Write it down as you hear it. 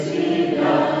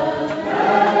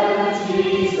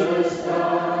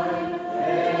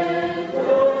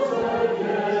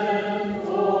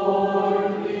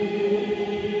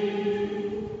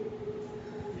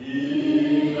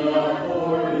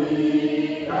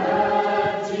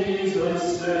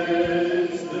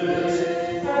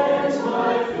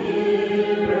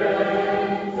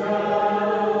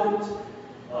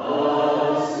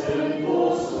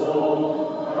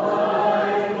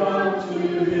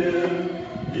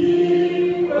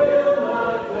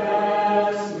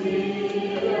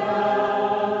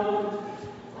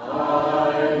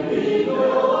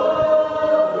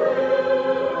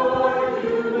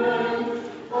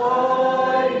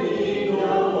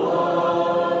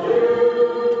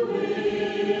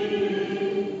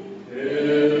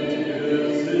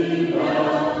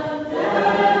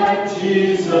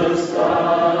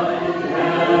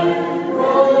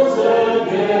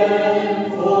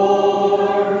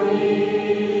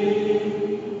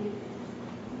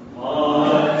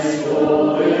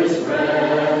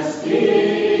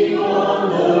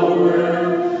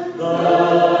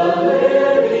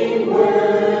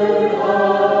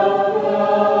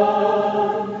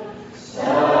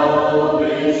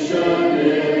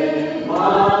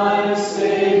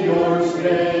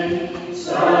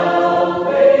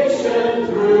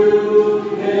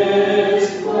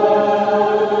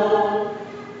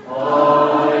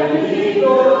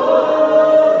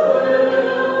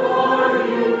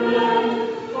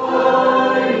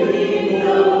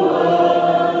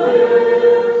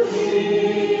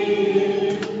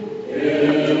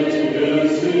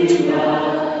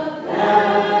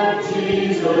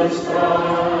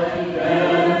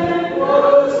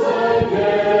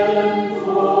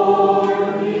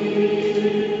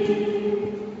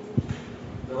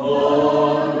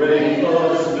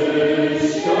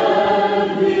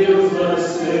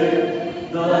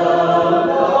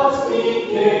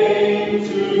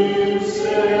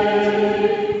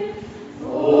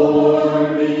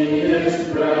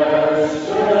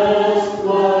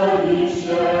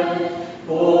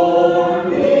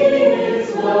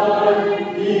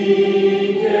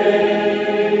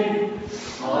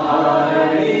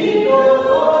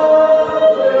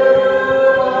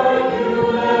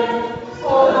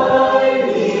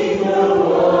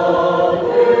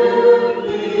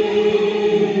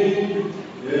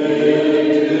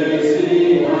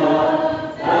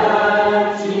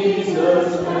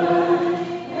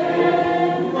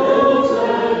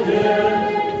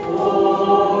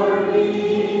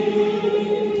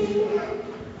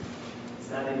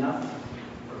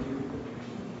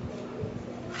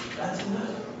That's enough.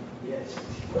 Yes,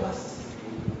 for us.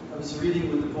 I was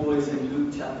reading with the boys in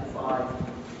Luke chapter 5,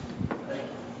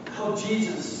 how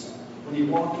Jesus, when he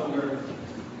walked on earth,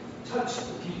 touched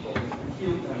the people and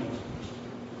healed them.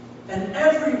 And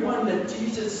everyone that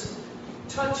Jesus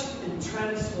touched and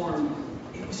transformed,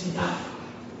 it was enough.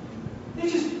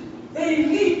 They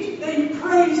leaped, they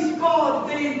praised God,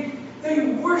 they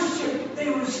worshiped, they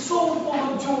were so full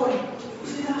of joy. It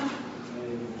was enough.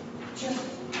 Just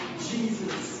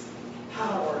Jesus'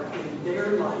 power in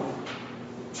their life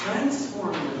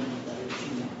transformed them.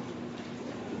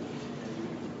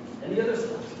 Any other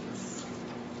stuff?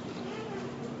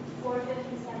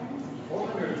 457.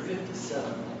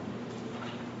 457.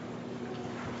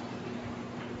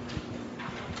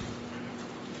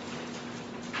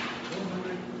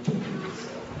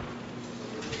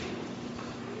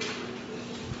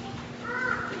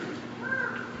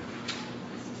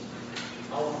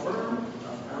 How firm a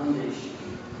foundation.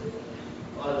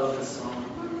 Oh, I love this song.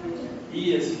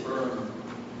 He is firm.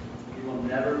 He will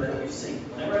never let you sink.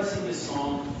 Whenever I sing this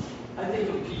song, I think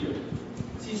of Peter.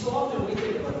 See, so often we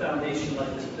think of a foundation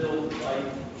like this built like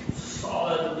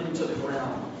solid into the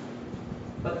ground.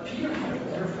 But Peter had a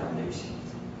better foundation.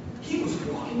 He was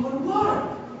walking on water.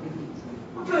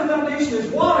 What kind of foundation is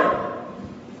water?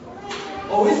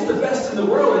 Oh, it's the best in the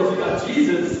world if you got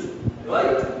Jesus,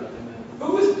 right?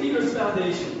 Who was Peter's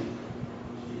foundation?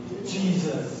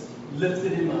 Jesus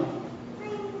lifted him up.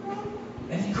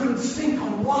 And he couldn't sink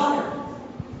on water.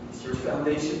 Is your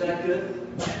foundation that good?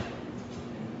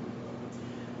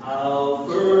 How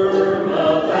firm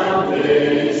a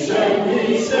foundation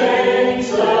he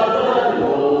saints of the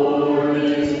Lord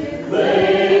is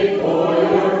laid for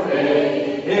your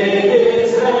faith. In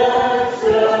his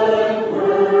excellent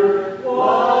word,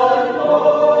 what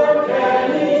more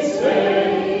can he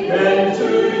say than to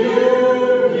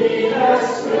you he has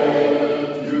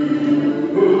said,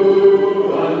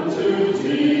 you unto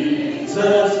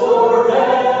Jesus for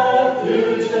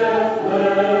refuge hath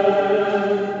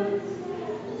led.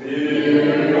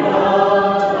 Fear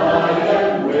not, I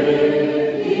am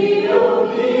with thee, O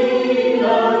be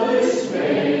not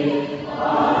dismayed.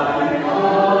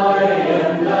 I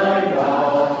am thy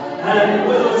God, and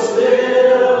will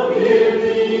still give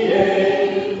thee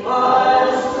aid.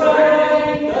 I'll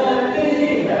strengthen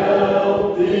thee,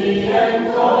 help thee,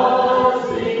 and cause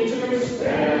thee to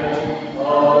stand,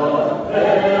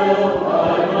 upheld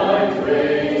by my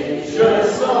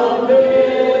gracious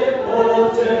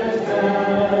omnipotent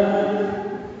hand.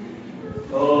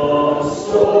 The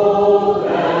soul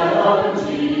that on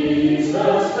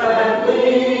Jesus hath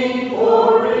leaned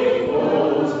for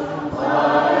repose,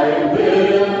 I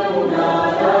will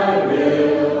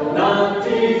not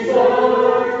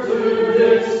defer to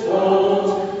dispose.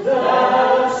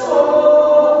 That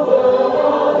soul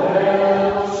of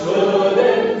hell should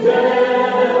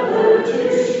endeavor to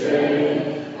strain.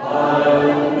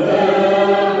 I'll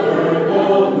never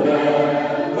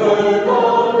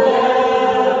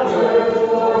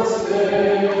forsake.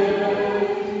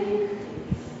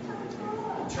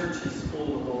 The church is full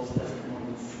of those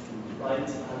testimonies, right?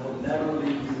 I will never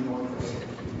leave you nor forsake you.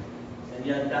 And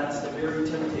yet that's the very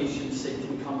temptation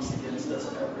Satan comes against us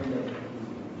every day.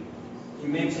 He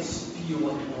makes us feel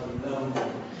like we're alone, that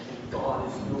God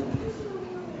is nowhere.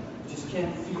 We just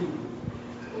can't feel it.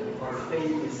 Our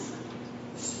faith is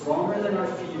stronger than our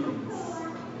feelings.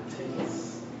 Take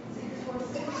us.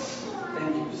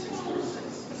 Thank you,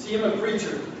 646. See, I'm a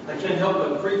preacher. I can't help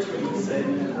but preach when you say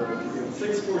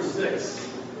 646.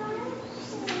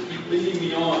 Keep leading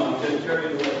me on. I'm getting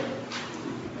carried away.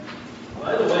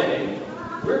 By the way,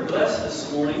 we're blessed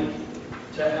this morning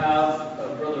to have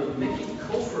Brother Mickey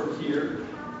Kofer here,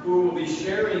 who will be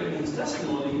sharing his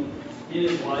testimony in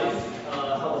his life,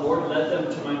 how the Lord led them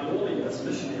to Mongolia as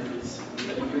missionaries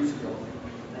many years ago.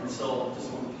 And so just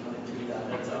wanted to kind of give you that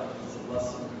heads up. It's a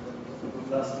blessing. We're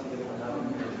blessed to get to have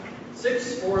him here.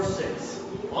 646.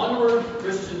 Onward,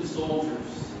 Christian soldiers.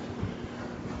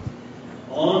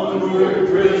 Onward,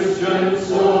 Christian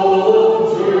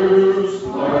soldiers,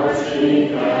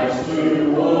 marching as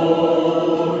to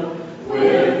war,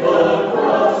 with the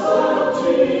cross of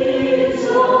Jesus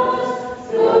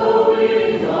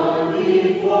going on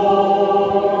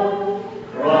before.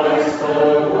 Christ the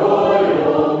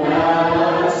royal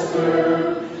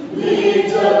master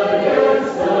leads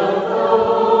against the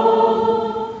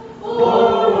foe.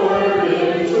 Forward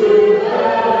into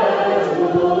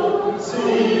battle,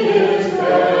 see his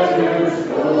banners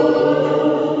go.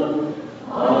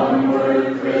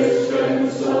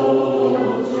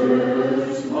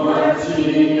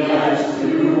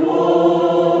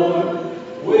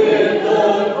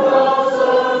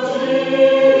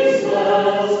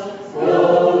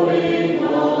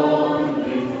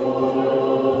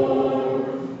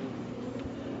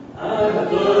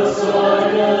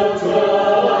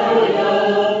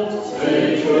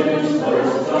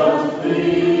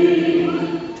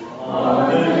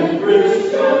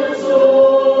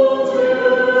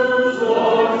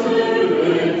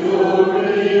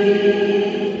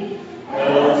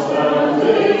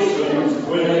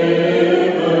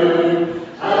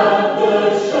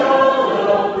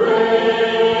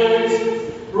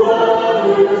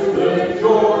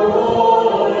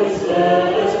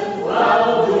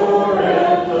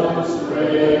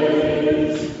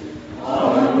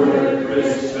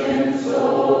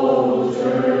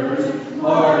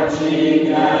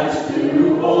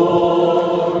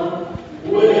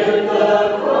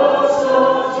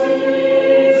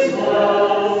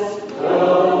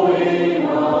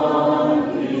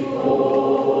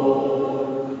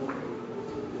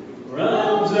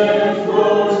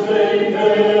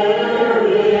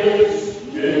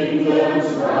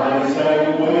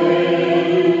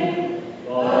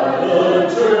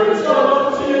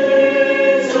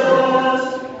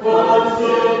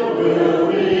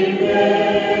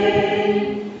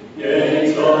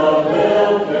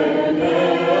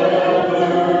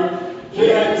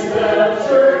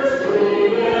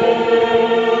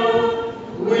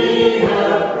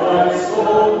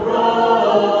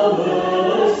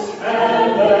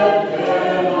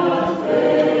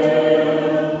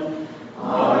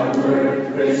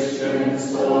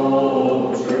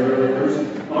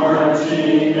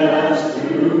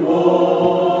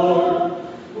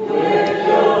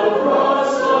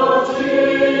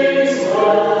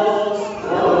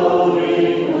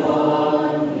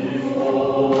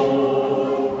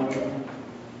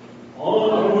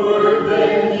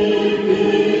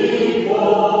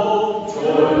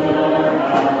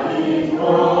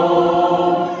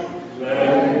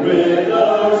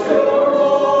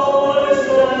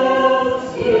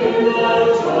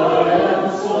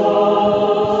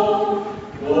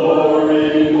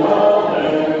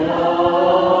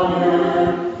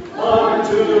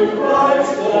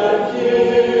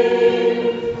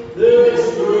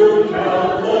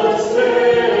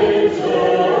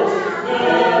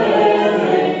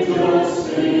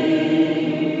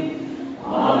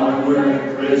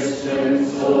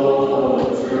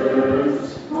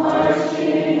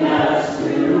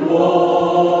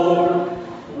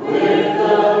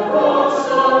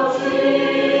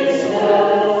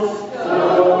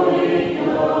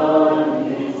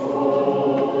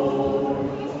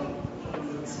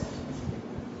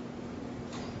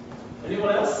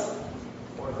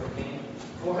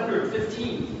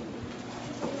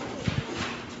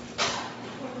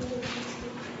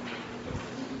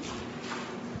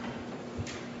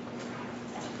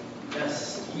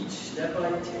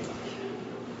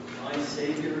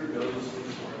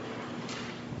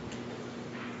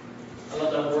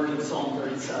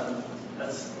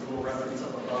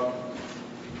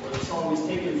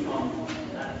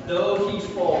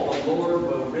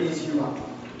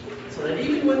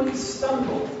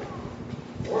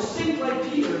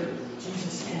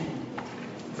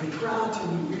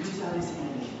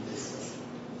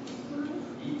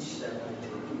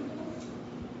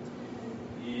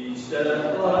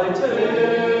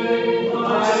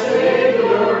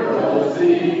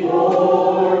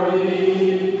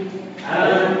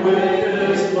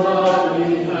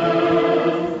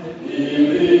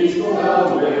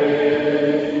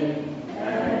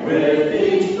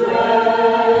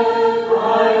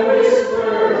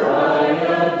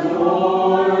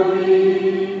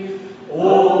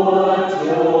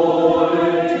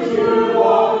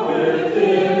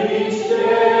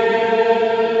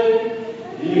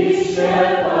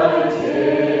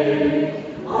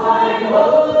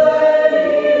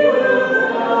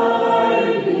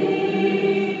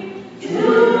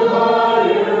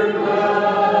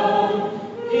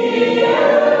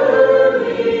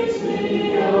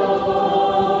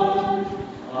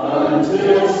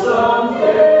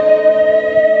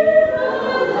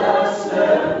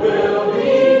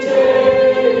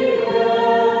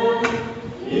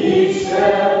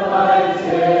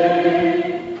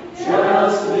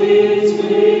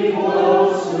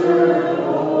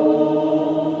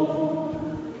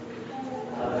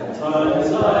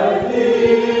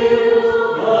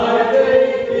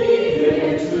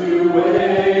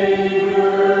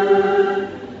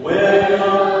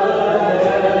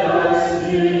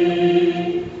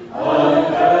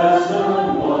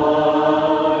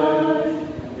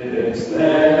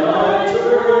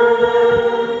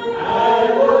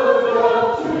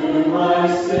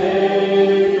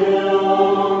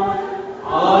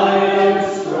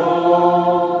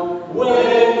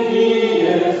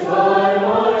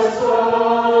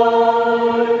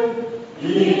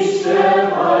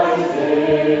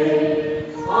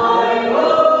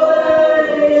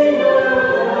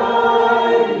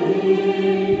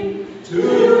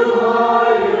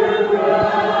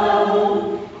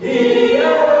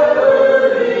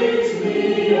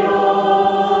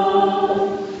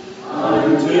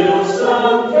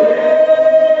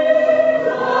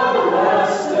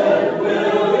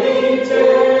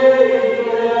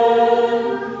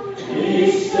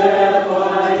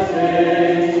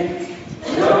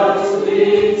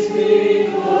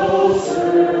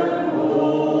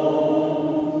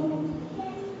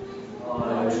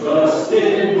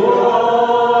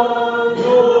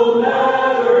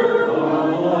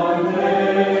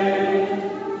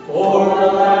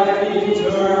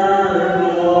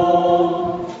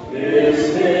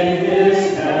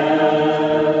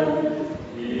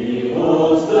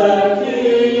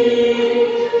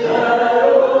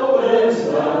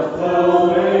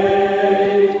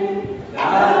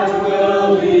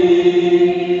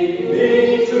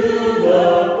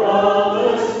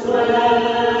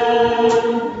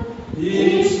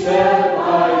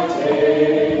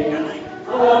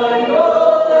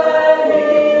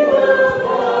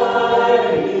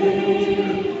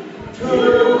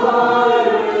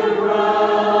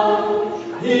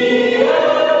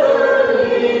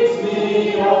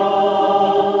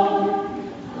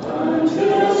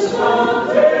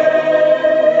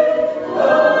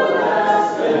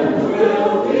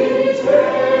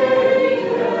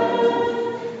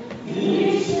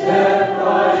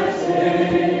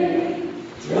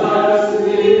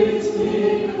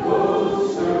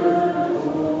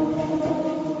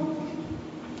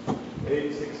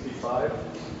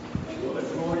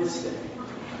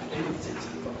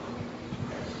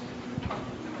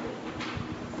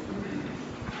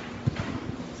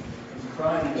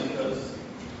 Crying because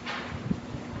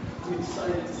I'm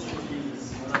excited to see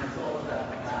Jesus when I saw that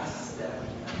last step.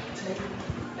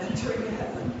 Entering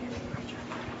heaven.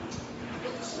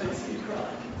 It just makes me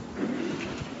cry.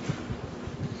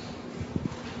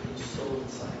 I'm so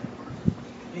excited.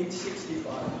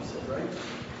 865, you said, right?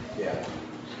 Yeah.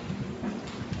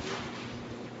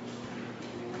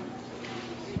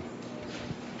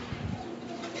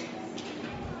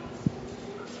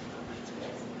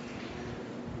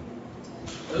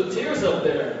 No tears up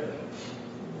there.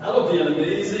 That'll be an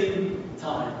amazing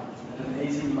time, an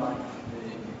amazing life.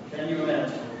 Can you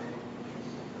imagine?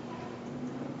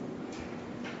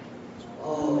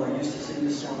 Oh, I used to sing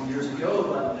this song years ago,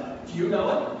 but do you know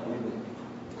it?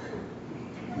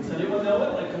 Does anyone know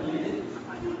it? I can lead it.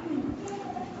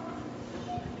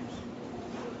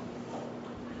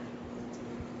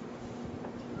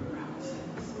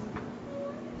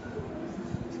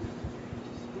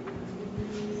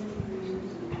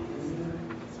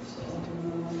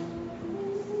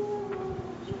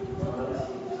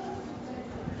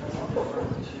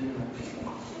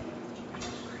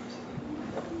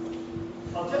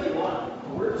 I'll tell you what, the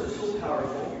words are so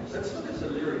powerful. Let's look at the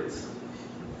lyrics.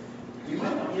 You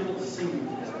might not be able to sing them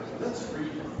together, so let's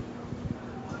read them.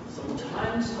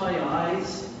 Sometimes my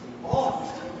eyes,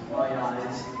 oft my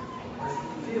eyes, are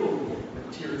filled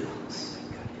with teardrops.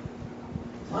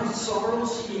 My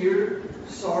sorrows here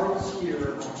are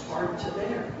hard to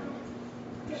bear.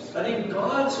 But in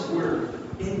God's word,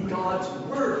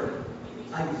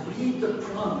 I read the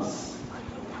promise.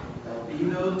 There'll be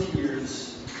no tears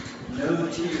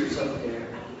up there.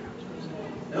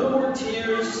 No more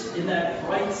tears in that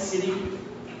bright city.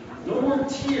 No more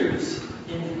tears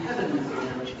in heaven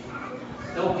there.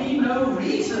 There'll be no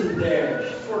reason there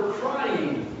for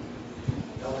crying.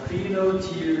 There'll be no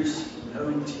tears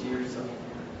up there.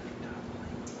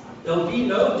 There'll be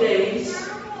no days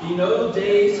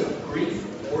of grief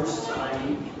or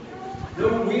sighing.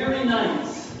 No weary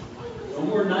nights. No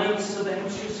more nights of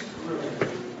anxious growing.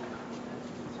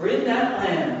 For in that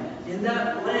land,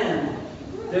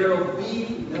 there'll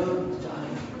be no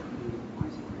dying.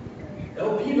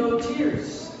 There'll be no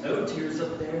tears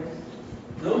up there.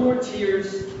 No more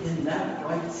tears in that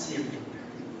bright city.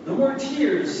 No more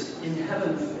tears in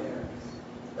heaven fair.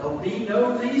 There'll be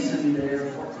no reason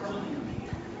there for crying.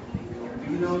 There'll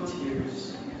be no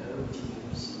tears.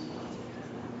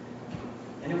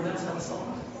 Anyone else have a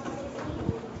song?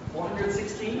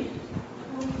 416?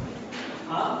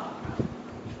 Huh?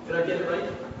 Did I get it right?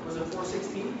 Was it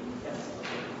 416? Yes.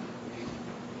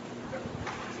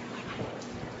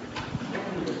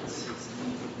 416.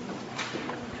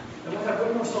 And we'll have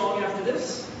one more song after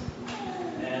this.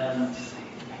 And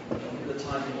I'll give the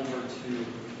time over to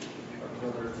our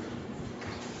brother.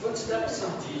 Footsteps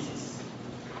of Jesus.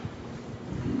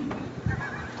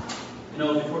 You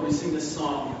know, before we sing this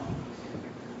song,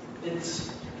 it's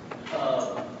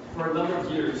for a number of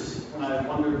years when I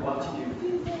wondered what to do.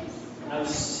 And I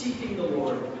was seeking the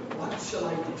Lord. What shall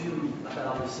I do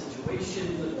about this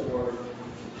situation? Or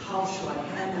how shall I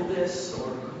handle this?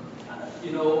 Or,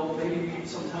 maybe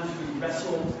sometimes we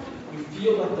wrestle. We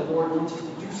feel like the Lord wants us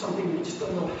to do something. We just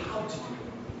don't know how to do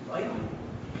it. Right?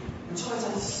 And so as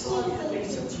I saw the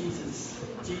face of Jesus,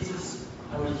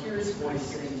 I would hear his voice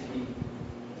saying to me,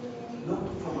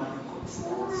 "Look for my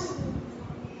footsteps.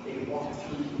 They walk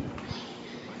through me."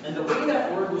 And the way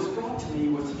that word was brought to me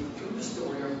was through the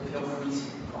story of Pilgrim's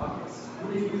Progress. How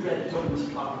many of you read Pilgrim's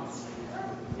Progress?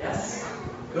 Yes?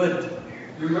 Good.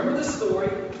 You remember the story?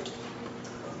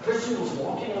 A Christian was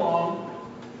walking along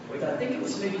with, I think it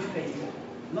was maybe Faithful.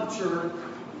 I'm not sure if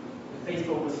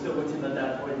Faithful was still with him at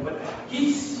that point, but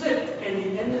he slipped and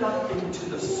he ended up into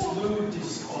the Slough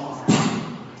Despond.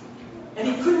 And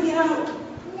he couldn't get out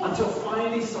until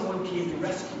finally someone came to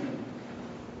rescue him.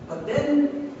 But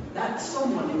then that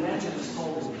someone, the evangelist,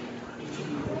 told him, if you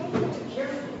look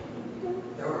carefully,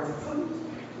 there are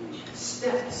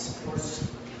footsteps or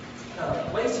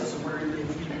places where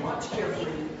if you watch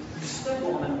carefully, you step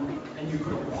on them and you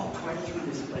could have walked right through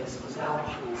this place without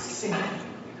sinking.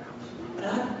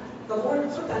 And the Lord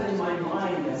put that in my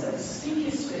mind as I see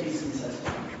his face and says,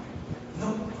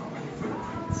 look for my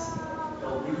footprints.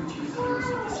 They'll lead you through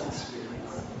this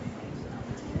experience.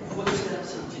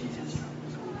 Footsteps of Jesus.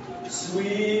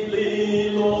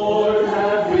 Sweetly, Lord,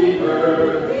 have we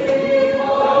heard thee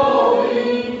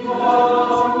calling from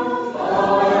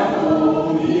our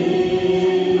home,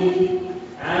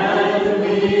 and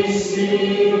we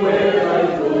see where thy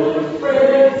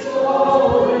footprints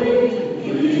falling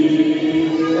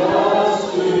lead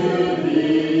us to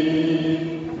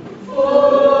thee.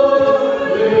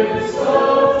 Footprints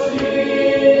of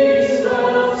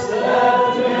Jesus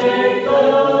that make the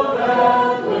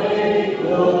pathway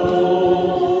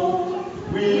glow.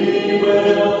 We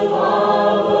will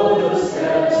follow the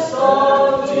steps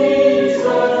of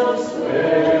Jesus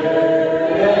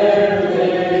wherever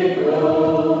they go.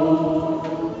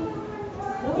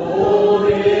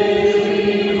 Holding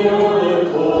me o'er the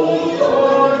cold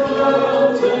dark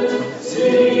mountains,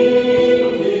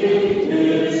 sinking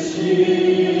his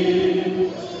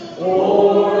sheep,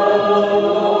 or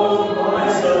along my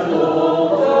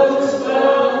Lord's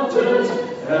mountains,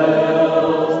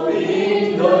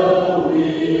 helping the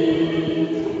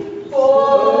weak.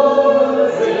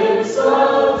 Footprints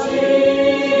of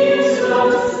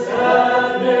Jesus that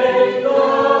make the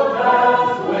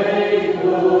pathway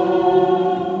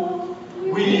glow.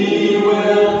 We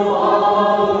will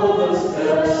follow the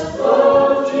steps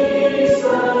of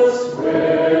Jesus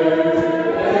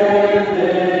wherever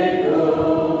they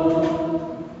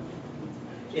go.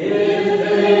 If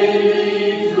they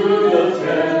lead through the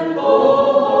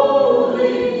temple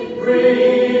holy,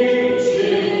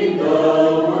 preaching the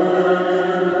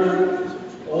word,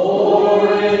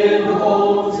 or in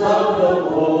homes of the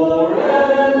poor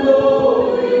and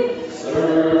lowly,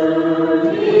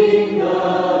 serving the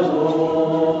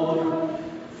Lord.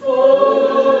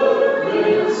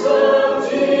 Footprints of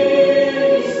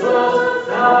Jesus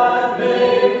that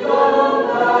make the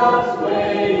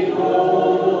pathway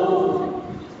glow.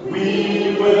 We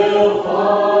will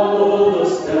follow the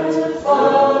steps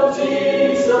of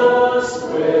Jesus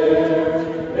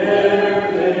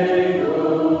wherever they go.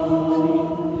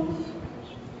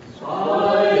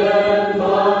 By and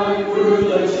by through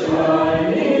the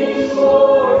shining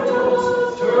portals,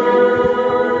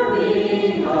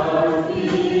 turning our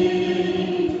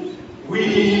feet, we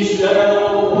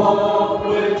shall walk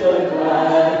with the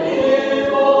glad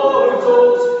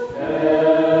immortals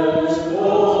as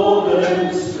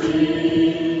golden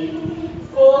street.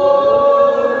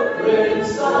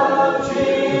 Footprints of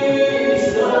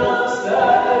Jesus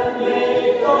that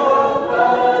make our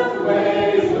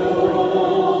pathway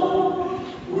glow.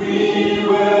 We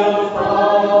will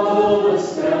follow the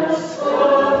steps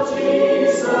of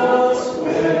Jesus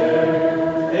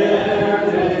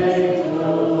wherever they go.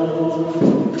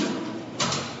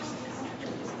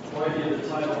 Before I give the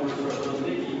title to Brother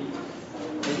Nicky, I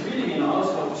was reading in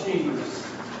Oswald Chambers.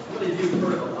 How many of you have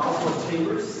heard of Oswald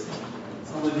Chambers?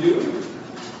 Some of you.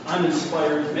 I'm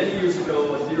inspired. Many years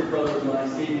ago, a dear brother of mine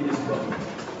gave me this book,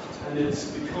 and it's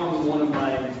become one of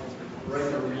my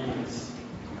regular readings.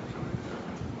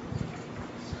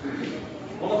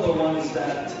 One of the ones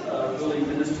that really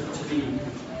ministered to me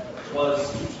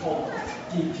was called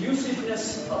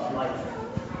Diffusiveness of Life.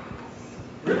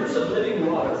 Rivers of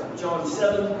living water, John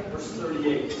 7, verse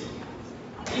 38.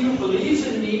 He who believes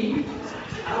in me,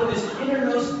 out of his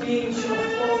innermost being shall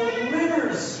flow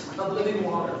rivers of living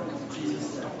water,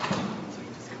 Jesus said.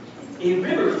 A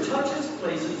river touches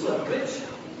places of which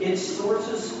its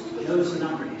sources knows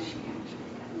not.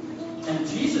 And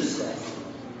Jesus said,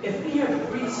 if we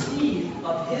have received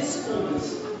of his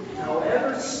fullness,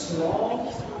 however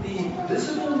small the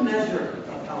visible measure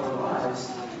of our lives,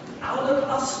 out of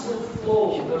us will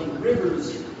flow the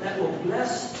rivers that will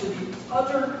bless to the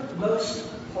uttermost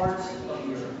parts of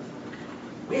the earth.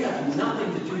 We have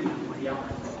nothing to do with the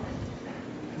outcome.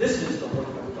 This is the work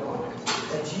of God,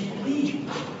 that ye believe.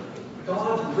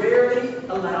 God rarely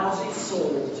allows a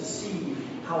soul to see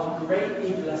how great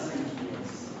a blessing he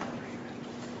is.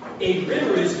 A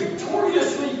river is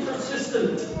victoriously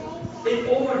persistent. It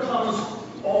overcomes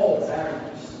all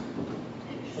barriers.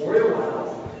 For a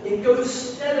while, it goes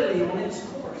steadily on its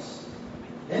course.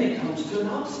 Then it comes to an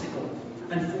obstacle,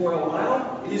 and for a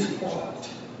while, it is blocked.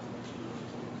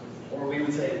 Or we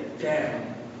would say,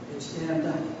 damn, it's dammed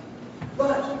up.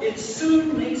 But it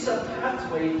soon makes a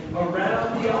pathway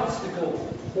around the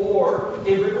obstacle, or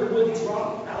a river will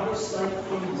drop out of sight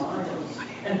for miles,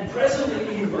 and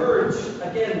presently emerge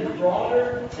again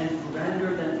broader and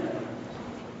grander than ever.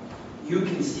 You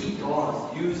can see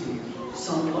God using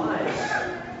some lives,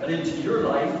 but into your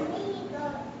life,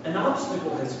 an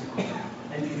obstacle has come,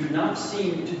 and you do not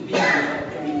seem to be of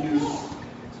any use.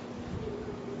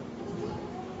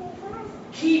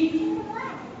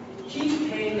 Keep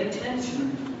paying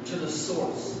attention to the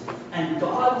source, and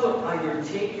God will either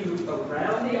take you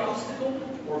around the obstacle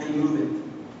or remove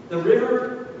it. The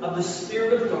river of the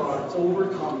Spirit of God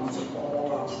overcomes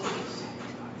all obstacles.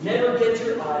 Never get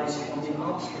your eyes on the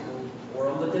obstacle or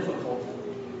on the difficulty.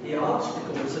 The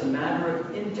obstacle is a matter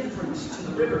of indifference to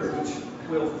the river, which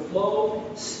will flow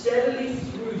steadily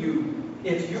through you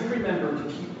if you remember to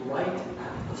keep right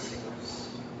at the source.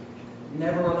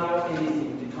 Never allow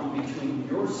anything to come between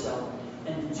yourself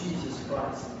and Jesus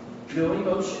Christ. No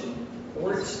emotion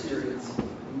or experience.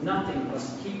 Nothing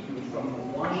must keep you from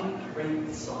the one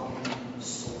great sovereign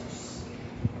source.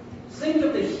 Think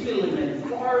of the healing and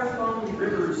far-flung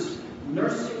rivers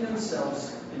nursing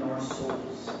themselves in our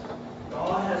souls.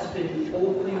 God has been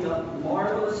opening up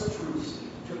marvelous truths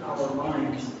to our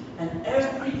minds, and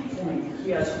every point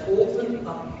He has opened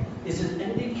up is an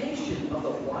indication of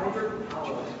the wider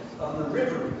power of the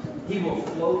river He will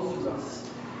flow through us.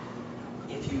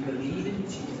 If you believe in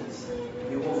Jesus,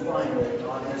 you will find that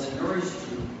God has nourished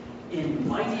you in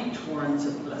mighty torrents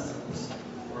of blessings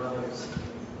for others.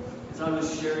 As I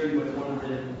was sharing with one of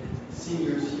the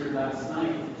seniors here last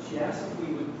night, she asked if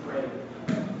we would pray.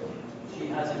 She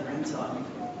has a grandson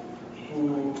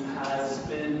who has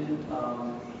been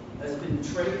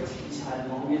trait. He's had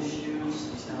lung issues.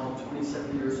 He's now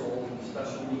 27 years old,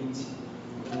 special needs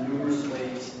in numerous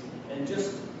ways. And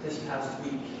just this past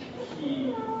week,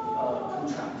 he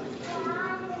contracted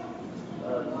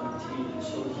COVID-19.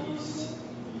 So he's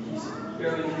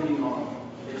barely hanging on.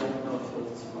 They don't know if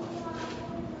he'll survive.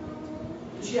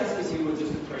 She asked if we would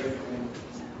just pray for him.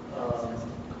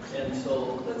 And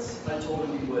so I told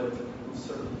her we would. We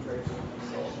certainly pray for him.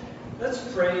 So let's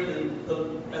pray.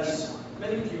 As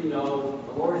many of you know,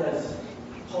 the Lord has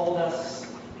called us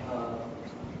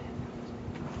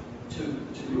to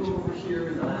move over here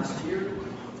in the last year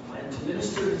and to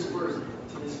minister His word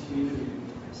to this community.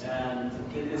 And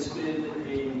it has been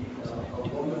a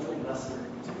wonderful blessing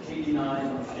to Katie and I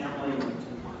and our family and to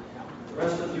the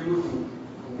rest of you who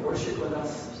worship with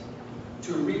us,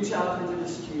 to reach out into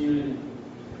this community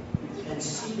and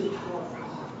see the power of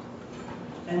God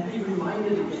and be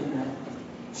reminded again that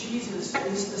Jesus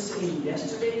is the same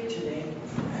yesterday, today, and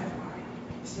forever.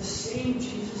 It's the same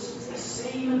Jesus, it's the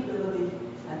same ability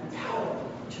and power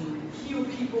to heal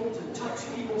people, to touch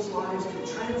people's lives, to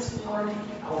transform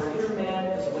our inner man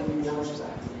as when we wash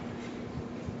back.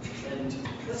 And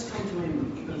let's come to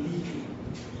Him believing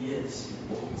He is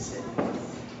what He said He is.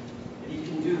 And He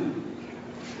can do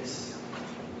this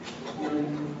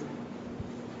healing.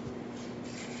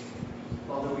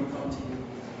 Father, we come to You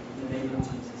in the name of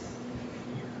Jesus.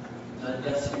 And I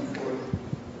bless You for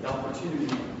the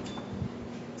opportunity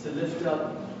to lift up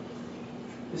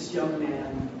this young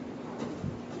man.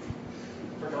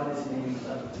 I forgot his name,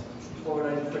 but Lord,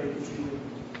 I pray that You would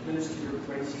minister Your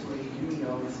grace to him. You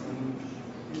know his name.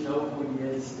 You know who he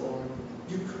is, Lord.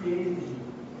 You created him.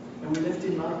 And we lift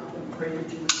him up and pray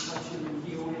that You would touch him and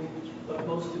heal him. But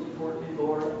most importantly,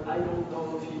 Lord, I don't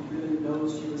know if he really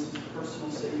knows You as his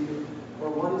personal Savior or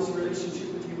what his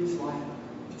relationship with You is like.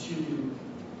 But You do.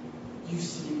 You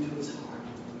see into his heart.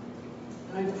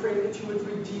 And I pray that You would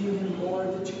redeem him, Lord,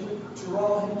 that You would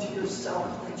draw him to Yourself,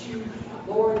 that You,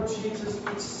 Lord Jesus,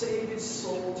 would save his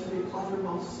soul to the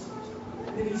uttermost.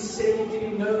 And that he's saved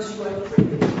and he knows You. I pray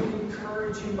that You would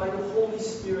encourage him by the Holy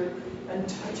Spirit and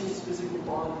touch his physical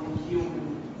body and heal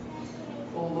him.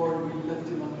 Oh Lord, we lift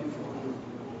him up before You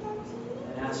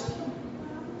and ask You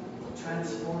to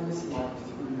transform his life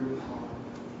through Your power.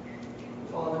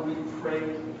 Father, we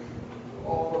pray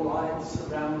all the lives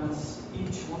around us,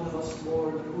 each one of us,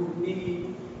 Lord, who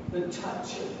need the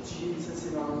touch of Jesus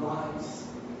in our lives.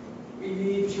 We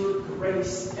need Your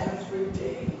grace every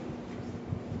day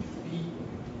to be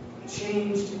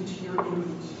changed into Your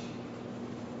image.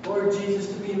 Lord Jesus,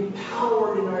 to be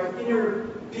empowered in our inner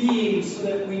being so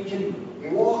that we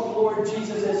can walk, Lord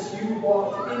Jesus, as You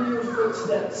walked in Your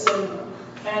footsteps and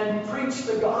and preach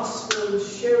the gospel and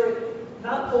share it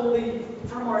not only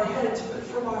from our heads, but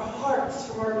from our hearts,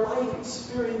 from our life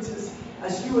experiences,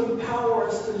 as you empower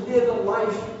us to live a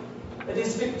life that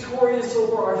is victorious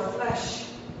over our flesh,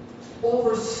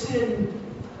 over sin,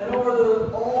 and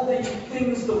over all the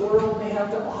things the world may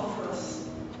have to offer us.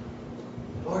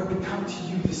 Lord, we come to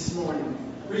you this morning,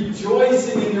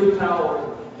 rejoicing in your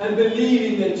power and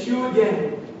believing that you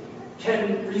again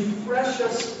can refresh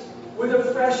us with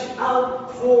a fresh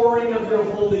outpouring of your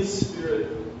Holy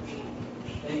Spirit.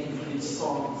 Thank you for these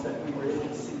songs that we were able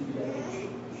to sing together.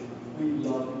 We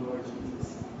love you, Lord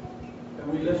Jesus.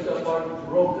 And we lift up our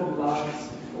broken lives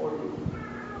before you.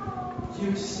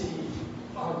 You see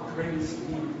our greatest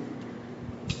need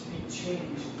to be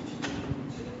changed into your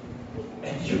image.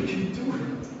 And you can do it.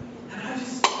 And I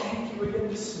just thank you again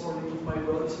this morning with my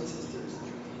brothers and sisters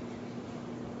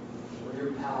for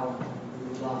your power, for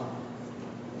your love,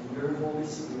 and your Holy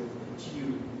Spirit that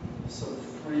you so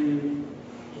freely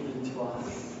given to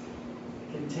us.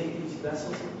 Can take these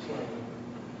vessels of clay,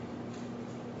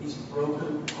 these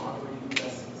broken pottery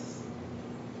vessels,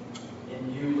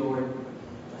 and you, Lord,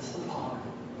 bless the potter,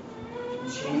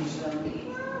 and change them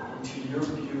into your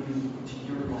beauty, into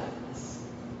your likeness,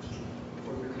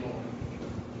 for your glory,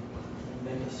 and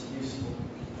make us useful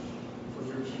for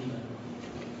your kingdom.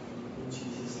 In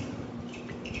Jesus' name.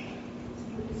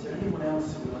 Is there anyone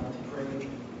else who would like to pray,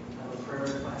 have a prayer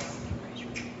request?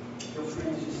 Feel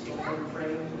free to just go ahead and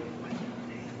pray.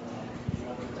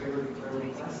 Have a prayer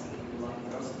request that you'd like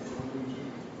for us to go and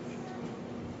read.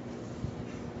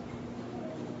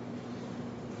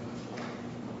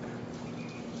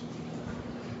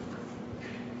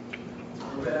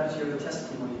 We're going to share the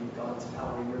testimony of God's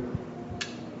power in your life.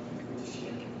 We just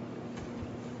share.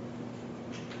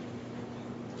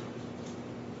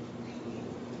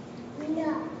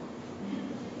 No.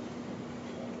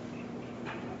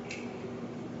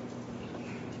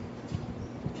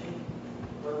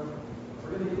 Well,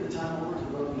 we're going to give the time over to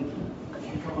Brother Mickey. If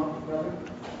you come up, brother,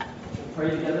 we'll pray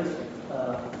together, and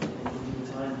we'll give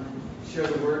the time to share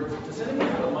the word. Does anyone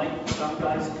have a mic? Some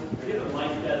guys get a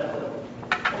mic that.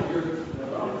 Oh, you're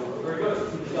very good.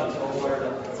 You've got it all wired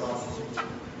up. That's awesome.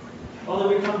 Father,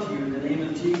 we come to you in the name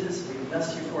of Jesus. We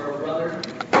bless you for our brother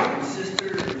and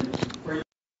sister, and for you.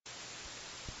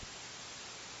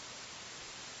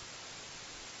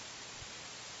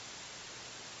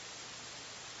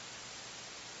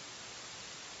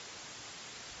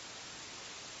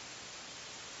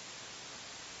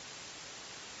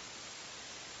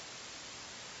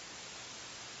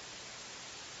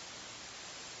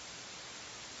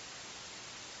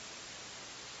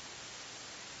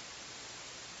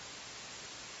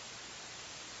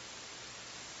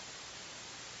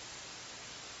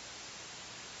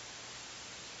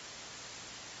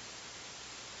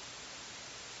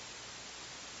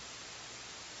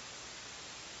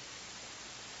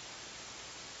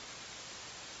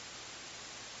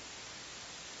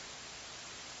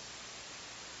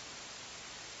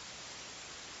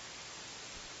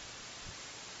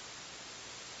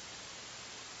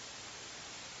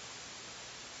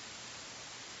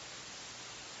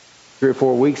 3 or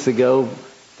 4 weeks ago,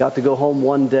 got to go home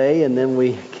one day, and then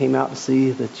we came out to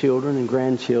see the children and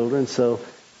grandchildren. So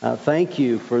thank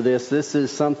you for this. This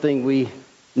is something we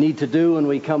need to do when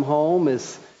we come home,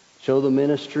 is show the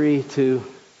ministry to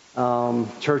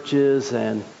churches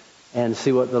and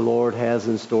see what the Lord has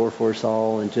in store for us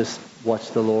all, and just watch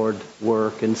the Lord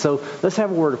work. And so let's have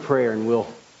a word of prayer and we'll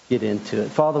get into it.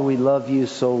 Father, we love you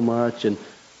so much, and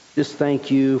just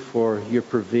thank you for your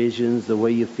provisions, the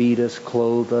way you feed us,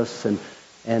 clothe us,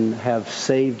 and have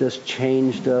saved us,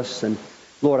 changed us. And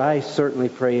Lord, I certainly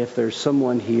pray if there's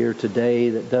someone here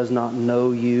today that does not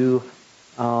know you,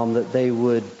 that they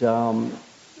would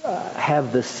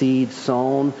have the seed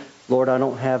sown. Lord, I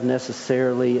don't have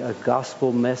necessarily a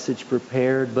gospel message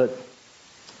prepared, but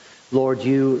Lord,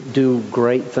 you do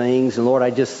great things. And Lord,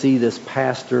 I just see this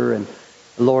pastor, and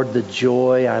Lord, the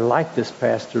joy. I like this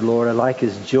pastor, Lord. I like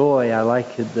his joy. I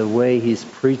like the way he's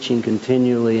preaching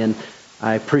continually. And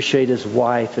I appreciate his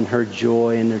wife and her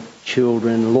joy and their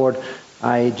children. Lord,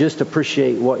 I just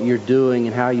appreciate what you're doing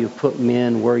and how you put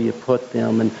men where you put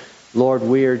them. And Lord,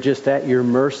 we are just at your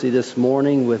mercy this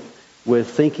morning with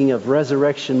thinking of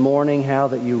resurrection morning, how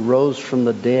that you rose from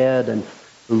the dead. And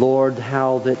Lord,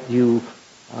 how that you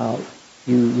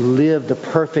lived a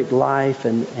perfect life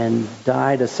and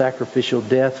died a sacrificial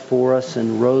death for us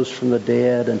and rose from the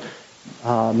dead and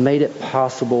made it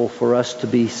possible for us to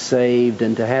be saved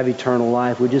and to have eternal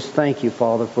life. We just thank you,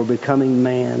 Father, for becoming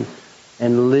man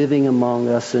and living among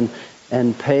us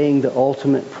and paying the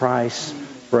ultimate price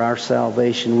for our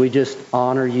salvation. We just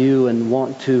honor you and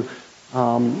want to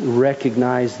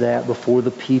recognize that before the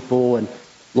people. And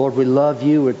Lord, we love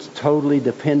you. We're totally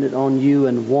dependent on you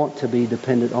and want to be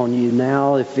dependent on you.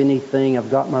 Now, if anything,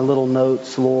 I've got my little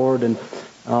notes, Lord, and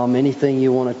anything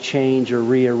you want to change or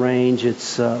rearrange,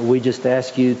 we just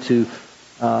ask you to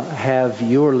have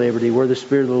your liberty. Where the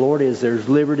Spirit of the Lord is, there's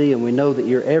liberty, and we know that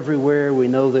you're everywhere. We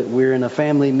know that we're in a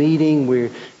family meeting. We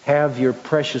have your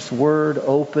precious word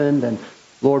opened, and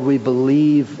Lord, we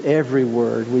believe every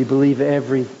word. We believe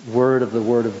every word of the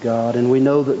Word of God, and we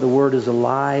know that the Word is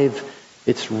alive.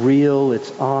 It's real,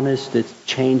 it's honest, it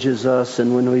changes us.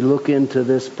 And when we look into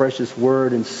this precious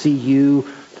Word and see you,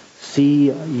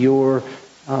 see your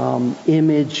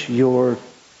image, your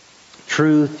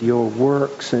truth, your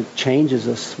works, it changes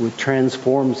us, it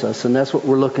transforms us. And that's what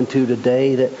we're looking to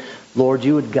today, that, Lord,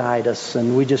 you would guide us.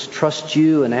 And we just trust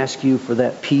you and ask you for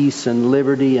that peace and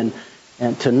liberty and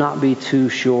to not be too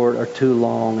short or too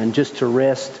long, and just to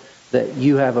rest that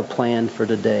you have a plan for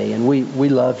today. And we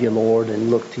love you, Lord,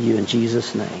 and look to you in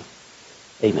Jesus' name.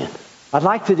 Amen. I'd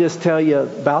like to just tell you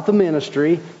about the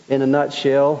ministry in a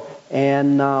nutshell.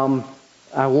 And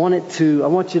I want you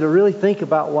to really think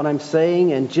about what I'm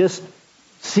saying and just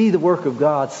see the work of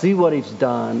God, see what He's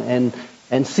done,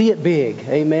 and see it big.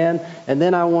 Amen. And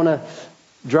then I want to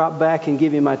drop back and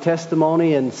give you my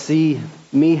testimony and see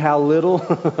me how little,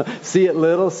 see it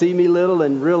little, see me little,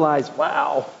 and realize,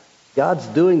 wow, God's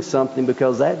doing something,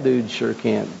 because that dude sure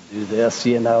can't do this,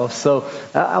 you know. So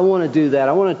I want to do that.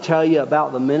 I want to tell you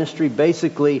about the ministry.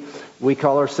 Basically, we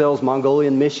call ourselves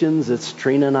Mongolian Missions. It's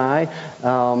Trina and I.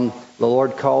 The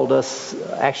Lord called us,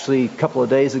 actually a couple of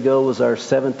days ago was our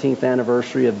 17th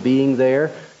anniversary of being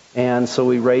there. And so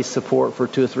we raised support for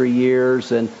 2 or 3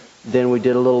 years, and then we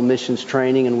did a little missions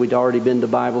training, and we'd already been to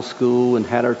Bible school and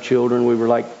had our children. We were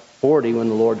like 40 when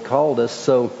the Lord called us.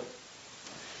 So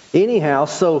anyhow,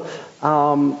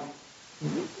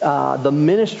 the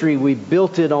ministry, we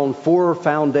built it on 4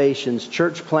 foundations: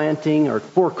 church planting, or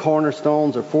 4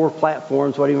 cornerstones, or 4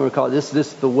 platforms, whatever you want to call it. This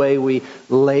is the way we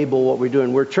label what we're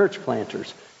doing. We're church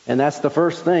planters. And that's the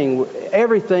first thing.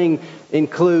 Everything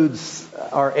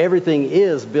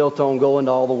is built on go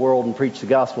into all the world and preach the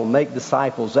gospel, make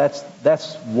disciples. That's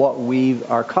what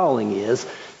our calling is.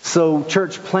 So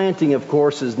church planting, of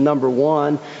course, is number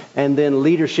 1. And then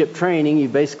leadership training. You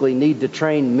basically need to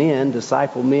train men,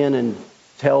 disciple men, and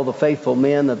tell the faithful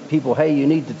men, the people, hey, you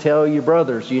need to tell your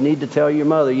brothers, you need to tell your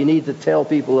mother, you need to tell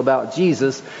people about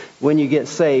Jesus when you get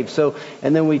saved. So,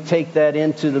 and then we take that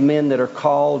into the men that are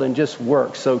called and just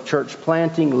work. So church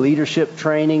planting, leadership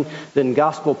training, then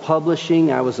gospel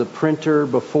publishing. I was a printer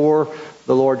before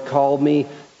the Lord called me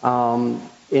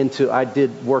I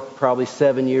did work probably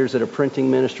 7 years at a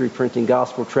printing ministry, printing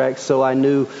gospel tracts. So I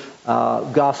knew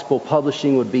gospel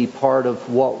publishing would be part of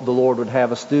what the Lord would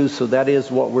have us do. So that is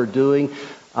what we're doing.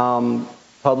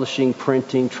 Publishing,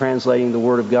 printing, translating the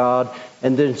Word of God.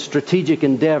 And then strategic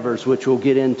endeavors, which we'll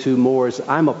get into more.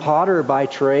 I'm a potter by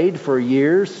trade for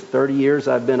years. 30 years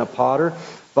I've been a potter.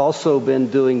 I've also been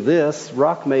doing this,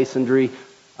 rock masonry,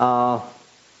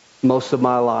 most of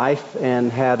my life,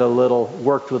 and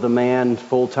worked with a man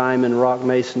full-time in rock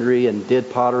masonry and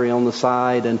did pottery on the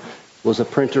side and was a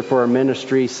printer for a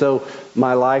ministry. So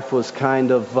my life was kind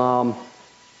of,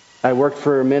 I worked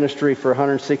for a ministry for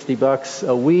 $160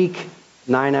 a week,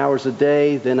 9 hours a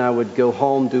day. Then I would go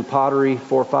home, do pottery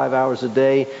 4 or 5 hours a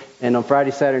day. And on Friday,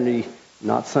 Saturday,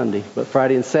 not Sunday, but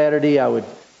Friday and Saturday, I would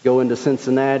go into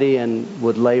Cincinnati and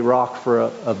would lay rock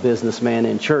for a businessman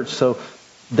in church. So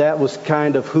that was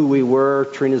kind of who we were.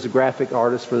 Trina's a graphic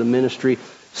artist for the ministry.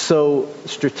 So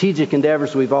strategic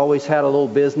endeavors, we've always had a little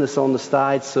business on the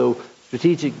side. So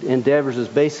strategic endeavors is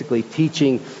basically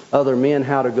teaching other men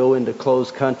how to go into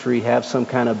closed country, have some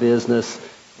kind of business,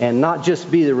 and not just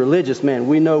be the religious man.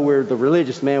 We know we're the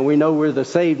religious man. We know we're the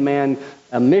saved man,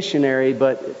 a missionary,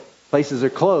 but places are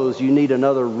closed. You need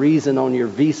another reason on your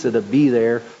visa to be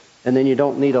there. And then you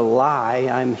don't need a lie,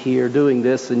 I'm here doing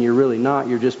this, and you're really not.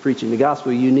 You're just preaching the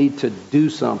gospel. You need to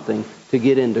do something to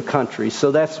get into countries.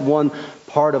 So that's one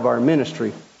part of our ministry.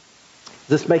 Is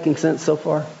this making sense so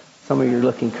far? Some of you are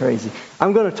looking crazy.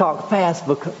 I'm going to talk fast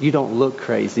because you don't look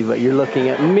crazy, but you're looking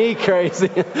at me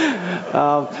crazy.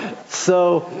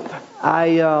 So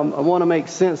I want to make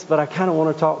sense, but I kind of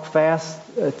want to talk fast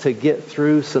to get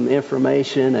through some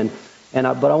information,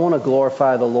 but I want to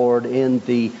glorify the Lord in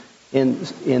the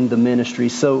ministry.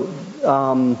 So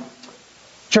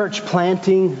church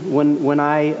planting, when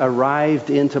I arrived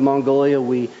into Mongolia,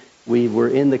 we were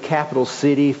in the capital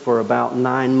city for about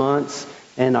 9 months,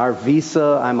 and our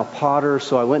visa, I'm a potter,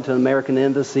 so I went to the American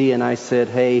Embassy and I said,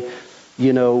 hey,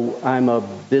 I'm a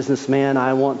businessman.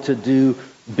 I want to do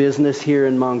business here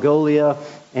in Mongolia,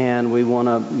 and we want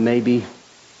to maybe,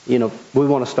 we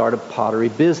want to start a pottery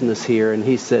business here. And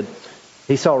he said,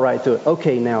 he saw right through it.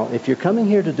 Okay, now, if you're coming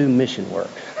here to do mission work,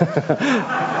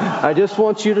 I just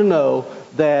want you to know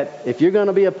that if you're going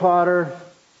to be a potter,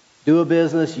 do a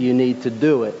business, you need to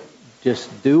do it.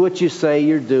 Just do what you say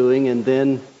you're doing and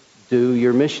then do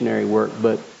your missionary work,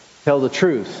 but tell the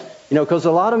truth. Because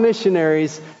a lot of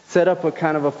missionaries set up a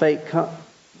kind of a fake,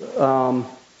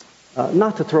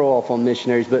 not to throw off on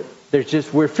missionaries, but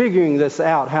we're figuring this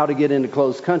out, how to get into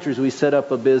closed countries. We set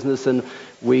up a business and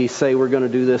we say we're going to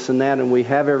do this and that, and we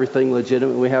have everything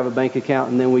legitimate. We have a bank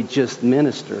account, and then we just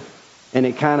minister. And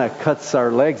it kind of cuts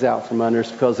our legs out from under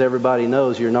us because everybody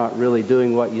knows you're not really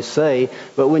doing what you say.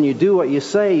 But when you do what you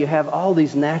say, you have all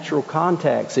these natural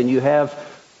contacts, and you have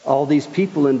all these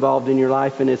people involved in your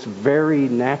life, and it's very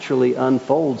naturally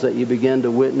unfolds that you begin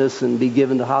to witness and be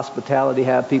given to hospitality,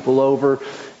 have people over,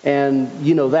 and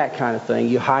that kind of thing.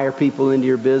 You hire people into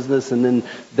your business, and then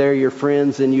they're your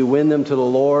friends, and you win them to the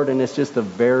Lord, and it's just a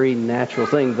very natural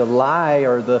thing. The lie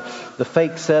or the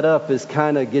fake setup is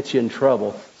kind of gets you in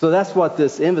trouble. So that's what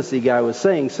this embassy guy was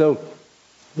saying. So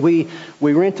we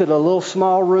rented a little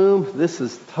small room. This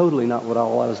is totally not what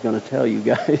all I was going to tell you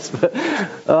guys. But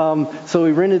so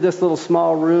we rented this little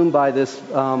small room by this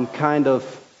kind of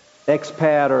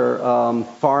expat or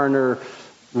foreigner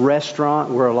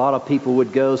restaurant where a lot of people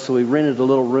would go. So we rented a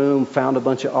little room, found a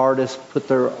bunch of artists,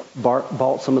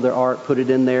 bought some of their art, put it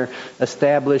in there,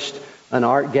 established an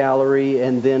art gallery,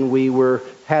 and then we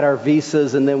had our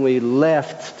visas, and then we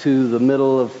left to the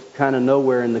middle of kind of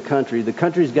nowhere in the country. The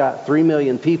country's got 3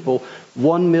 million people.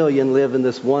 1 million live in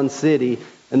this one city,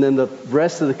 and then the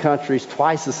rest of the country's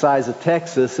twice the size of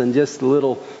Texas, and just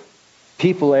little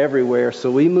people everywhere.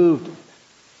 So we moved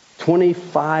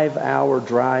 25-hour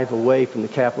drive away from the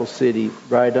capital city,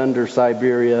 right under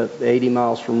Siberia, 80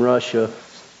 miles from Russia.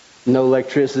 No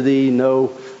electricity,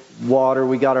 no water.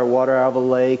 We got our water out of a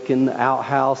lake and the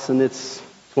outhouse, and it's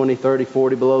 20, 30,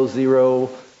 40 below zero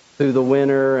through the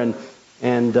winter.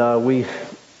 And we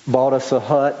bought us a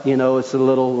hut. It's a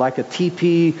little like a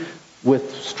teepee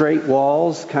with straight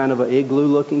walls, kind of an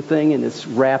igloo-looking thing, and it's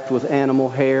wrapped with animal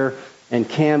hair and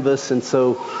canvas. And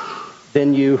so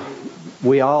then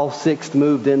we all six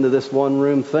moved into this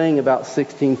one-room thing, about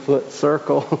 16-foot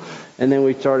circle. And then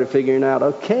we started figuring out,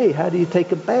 okay, how do you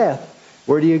take a bath?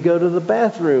 Where do you go to the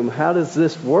bathroom? How does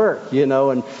this work?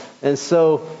 And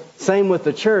so same with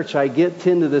the church. I get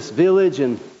into this village,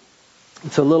 and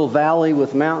it's a little valley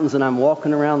with mountains, and I'm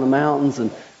walking around the mountains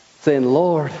and saying,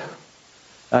 Lord,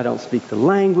 I don't speak the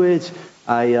language.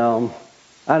 I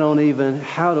don't even,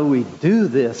 how do we do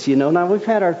this? Now we've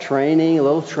had our training, a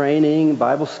little training,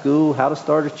 Bible school, how to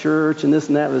start a church and this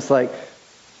and that. And it's like,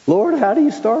 Lord, how do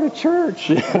you start a church?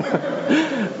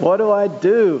 What do I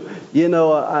do?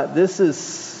 This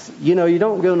is, you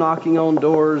don't go knocking on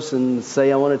doors and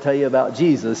say, I want to tell you about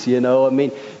Jesus,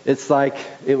 it's like,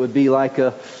 it would be like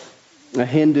a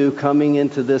Hindu coming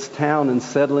into this town and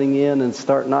settling in and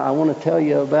starting, I want to tell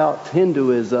you about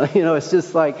Hinduism. It's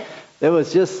just like, it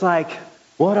was just like,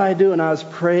 what I do. And I was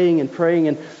praying,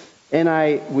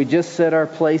 and we just set our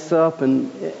place up,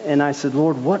 and I said,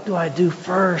 Lord, what do I do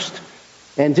first?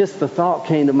 And just the thought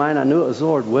came to mind. I knew it was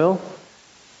Lord. Well,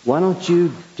 why don't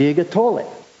you dig a toilet?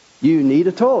 You need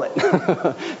a toilet.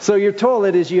 So your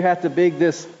toilet is, you have to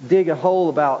dig a hole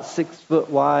about 6 foot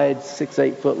wide,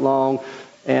 8 foot long,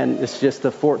 and it's just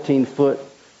a 14-foot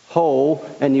hole,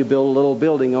 and you build a little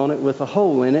building on it with a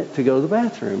hole in it to go to the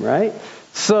bathroom, right?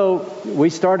 So we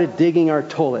started digging our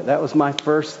toilet. That was my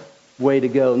first way to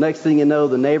go. Next thing you know,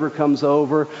 the neighbor comes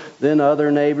over, then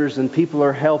other neighbors, and people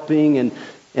are helping,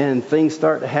 and things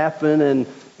start to happen,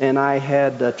 and I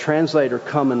had a translator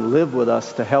come and live with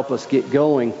us to help us get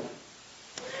going.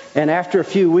 And after a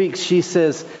few weeks, she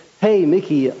says, hey,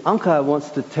 Mickey, Anka wants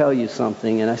to tell you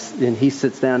something. And he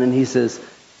sits down and he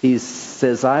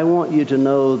says, I want you to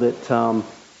know that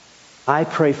I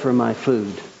pray for my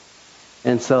food.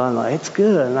 And so I'm like, it's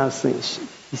good. And I was thinking,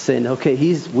 he's saying, okay,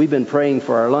 we've been praying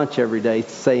for our lunch every day,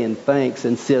 saying thanks.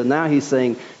 And so now he's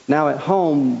saying, now at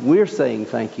home, we're saying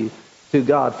thank you to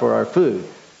God for our food.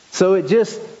 So it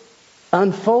just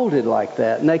unfolded like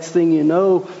that. Next thing you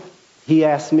know, he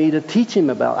asked me to teach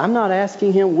him about. I'm not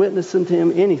asking him, witnessing to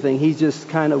him, anything. He's just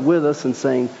kind of with us and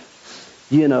saying,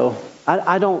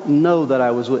 I don't know that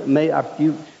I was with.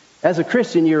 As a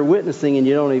Christian, you're witnessing and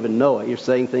you don't even know it. You're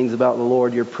saying things about the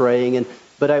Lord, you're praying,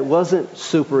 but it wasn't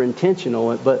super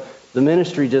intentional. But the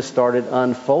ministry just started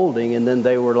unfolding, and then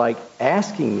they were like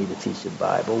asking me to teach the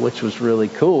Bible, which was really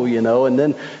cool, And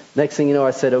then next thing you know,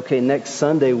 I said, okay, next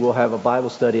Sunday we'll have a Bible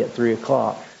study at 3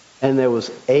 o'clock. And there was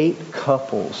 8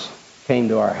 couples came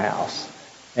to our house.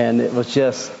 And it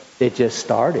just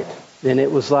started. And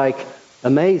it was like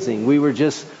amazing. We were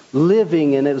just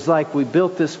living, and it was like we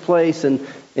built this place, and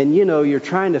you're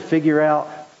trying to figure out,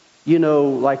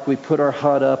 like we put our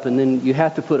hut up, and then you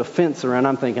have to put a fence around.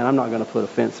 I'm thinking, I'm not going to put a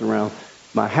fence around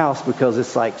my house because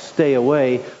it's like, stay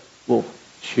away. Well,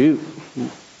 shoot,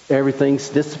 everything's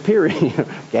disappearing.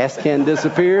 Gas can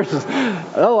disappears.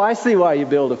 Oh, I see why you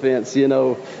build a fence,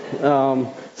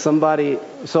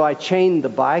 So I chained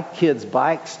the kids'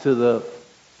 bikes to the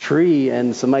tree,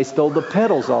 and somebody stole the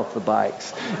pedals off the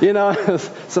bikes.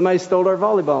 Somebody stole our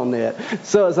volleyball net.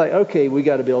 So it's like, okay, we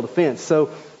got to build a fence. So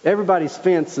everybody's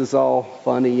fence is all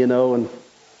funny, and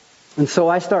so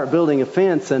I start building a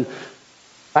fence, and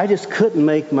I just couldn't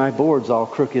make my boards all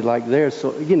crooked like theirs.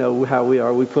 So, how we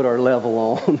are, we put our level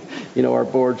on. Our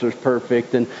boards are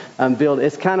perfect, and I'm building.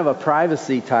 It's kind of a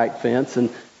privacy type fence, and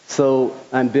so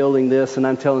I'm building this, and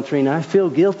I'm telling Trina, I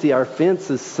feel guilty. Our fence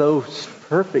is so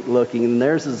perfect looking, and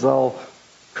theirs is all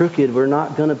crooked. We're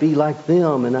not going to be like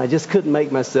them. And I just couldn't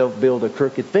make myself build a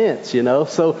crooked fence,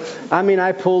 So,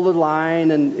 I pull the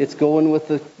line, and it's going with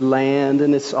the land,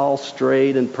 and it's all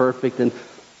straight and perfect. And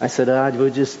I said, we'll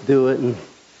just do it.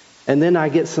 And then I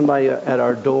get somebody at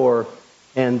our door,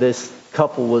 and this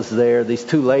couple was there. These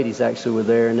 2 ladies actually were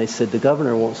there, and they said, the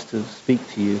governor wants to speak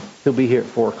to you. He'll be here at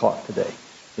 4 o'clock today.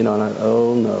 And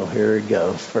oh no, here it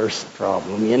goes. First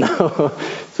problem,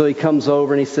 So he comes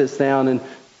over and he sits down and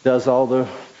does all the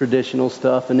traditional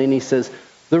stuff. And then he says,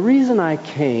 the reason I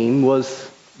came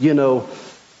was, I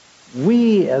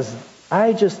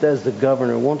as the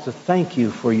governor want to thank you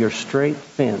for your straight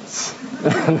fence.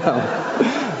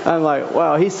 I'm like,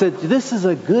 wow. He said, this is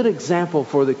a good example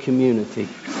for the community.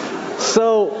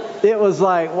 So it was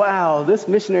like, wow, this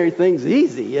missionary thing's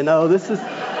easy. This is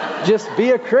just be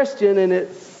a Christian, and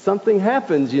something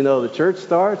happens, the church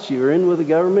starts, you're in with the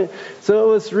government. So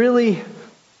it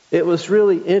was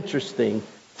really interesting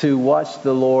to watch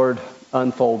the Lord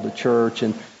unfold the church.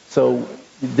 And so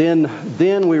then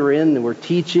we're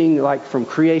teaching, like from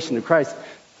creation to Christ,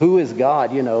 who is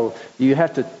God? You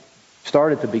have to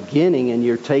start at the beginning, and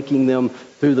you're taking them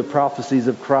through the prophecies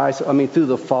of Christ, through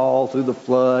the fall, through the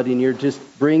flood, and you're just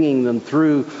bringing them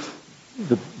through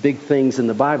the big things in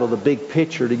the Bible, the big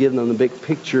picture, to give them the big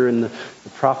picture and the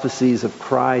prophecies of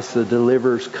Christ, the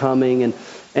deliverers coming.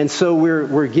 And so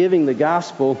we're giving the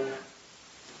gospel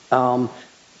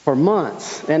for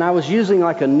months. And I was using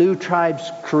like a New Tribes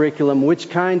curriculum, which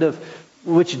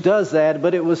does that,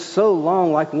 but it was so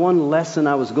long. Like one lesson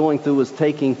I was going through was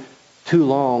taking too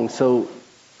long. So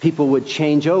people would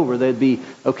change over. They'd be,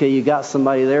 okay, you got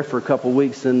somebody there for a couple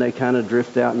weeks, then they kind of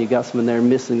drift out, and you got someone there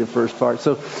missing the first part.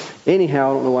 So anyhow,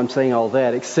 I don't know why I'm saying all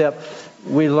that, except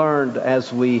we learned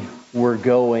as we were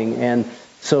going. And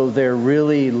so they're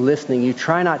really listening. You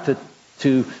try not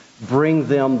to bring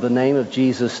them the name of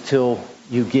Jesus till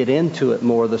you get into it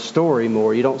more, the story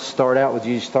more. You don't start out with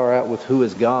Jesus, you start out with who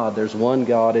is God. There's one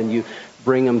God, and you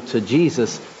bring them to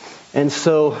Jesus. And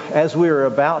so as we were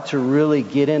about to really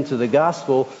get into the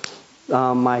gospel,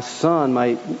 my son,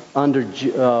 my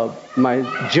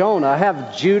Jonah, I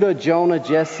have Judah, Jonah,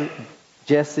 Jesse,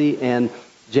 and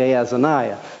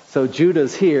Jaazaniah. So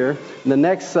Judah's here. And the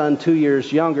next son, 2 years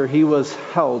younger, he was,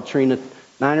 how old, Trina?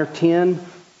 9 or 10?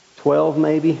 12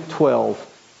 maybe? 12.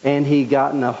 And he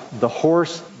got in the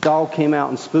horse, dog came out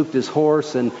and spooked his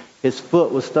horse, and his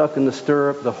foot was stuck in the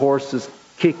stirrup. The horses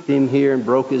kicked him here and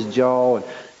broke his jaw and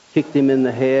kicked him in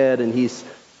the head, and he's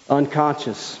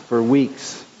unconscious for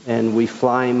weeks. And we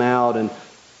fly him out, and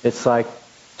it's like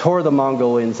tore the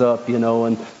Mongolians up,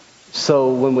 and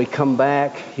so when we come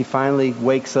back, he finally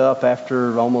wakes up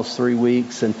after almost 3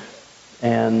 weeks,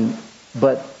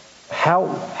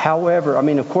 however,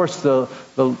 of course the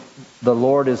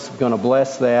Lord is going to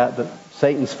bless that.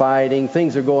 Satan's fighting,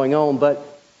 things are going on, but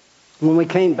when we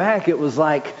came back, it was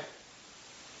like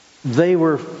they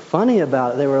were funny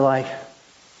about it. They were like,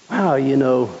 wow,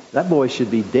 that boy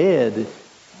should be dead.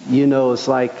 It's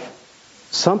like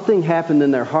something happened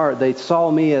in their heart. They saw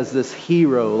me as this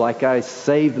hero, like I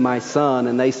saved my son,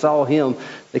 and they saw him.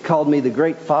 They called me the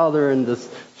great father and the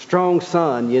strong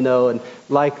son, and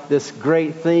like this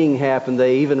great thing happened.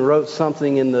 They even wrote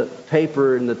something in the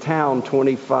paper in the town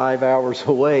 25 hours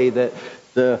away that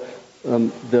the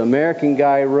American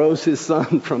guy rose his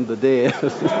son from the dead.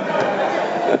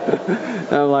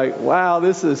 I'm like, wow,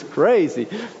 this is crazy.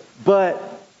 But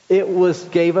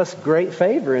gave us great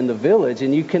favor in the village,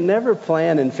 and you can never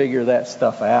plan and figure that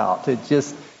stuff out.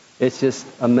 It's just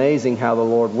amazing how the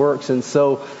Lord works. And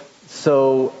so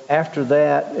after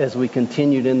that, as we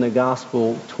continued in the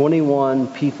gospel, 21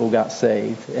 people got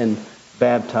saved and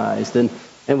baptized. And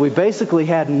we basically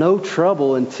had no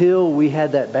trouble until we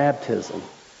had that baptism.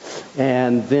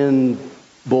 And then,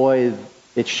 boy,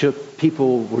 it shook.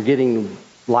 People were getting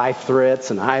life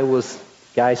threats, and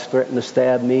guys threatened to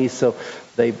stab me. So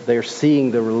they're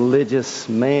seeing the religious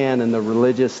man and the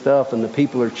religious stuff, and the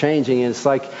people are changing. And it's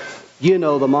like,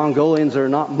 the Mongolians are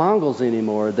not Mongols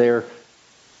anymore. They're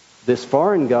this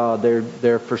foreign god.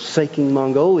 They're forsaking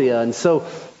Mongolia. And so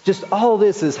just all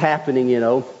this is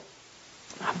happening,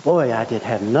 Boy, I did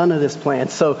have none of this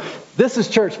planned. So this is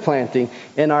church planting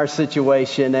in our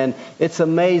situation. And it's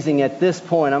amazing at this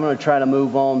point. I'm going to try to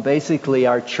move on. Basically,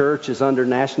 our church is under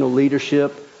national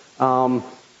leadership.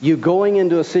 You're going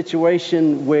into a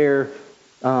situation where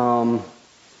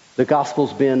the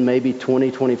gospel's been maybe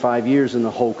 20, 25 years in the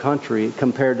whole country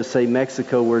compared to, say,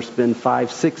 Mexico, where it's been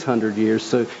 500, 600 years.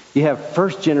 So you have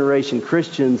first generation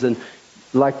Christians, and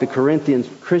like the Corinthians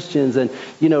Christians, and,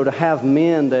 to have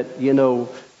men that,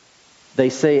 they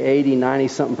say 80,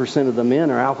 90-something% of the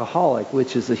men are alcoholic,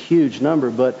 which is a huge number,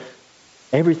 but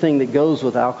everything that goes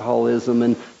with alcoholism,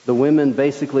 and the women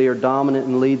basically are dominant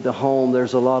and lead the home.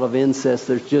 There's a lot of incest.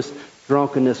 There's just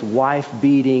drunkenness, wife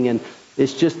beating, and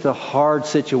it's just a hard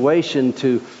situation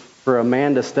for a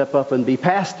man to step up and be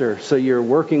pastor. So you're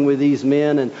working with these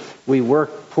men, and we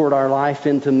poured our life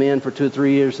into men for 2 or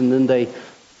 3 years, and then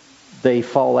they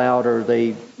fall out or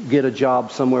they get a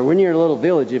job somewhere. When you're in a little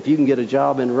village, if you can get a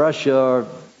job in Russia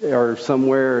or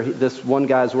somewhere, this one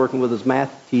guy's working with his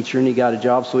math teacher, and he got a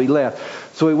job, so he left.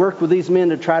 So we worked with these men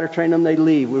to try to train them. They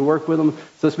leave. We work with them.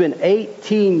 So it's been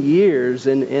 18 years,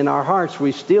 and in our hearts,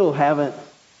 we still haven't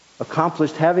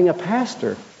accomplished having a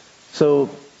pastor. So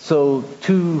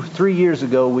 2-3 years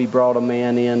ago, we brought a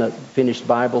man in, finished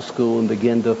Bible school, and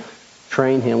began to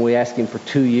train him. We asked him for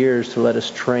 2 years to let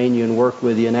us train you and work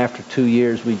with you. And after 2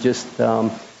 years, we just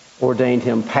ordained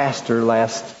him pastor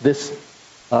this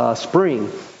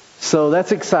spring. So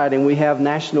that's exciting. We have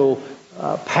national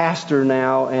pastor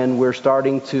now, and we're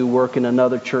starting to work in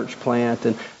another church plant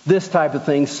and this type of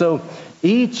thing. So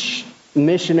each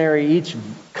missionary, each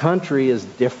country is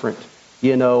different.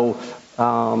 You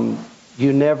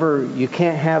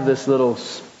can't have this little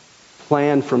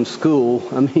plan from school.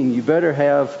 I mean, you better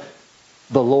have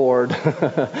the Lord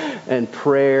and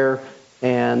prayer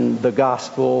and the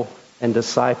gospel and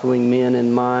discipling men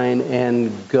in mind,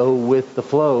 and go with the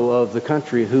flow of the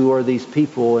country. Who are these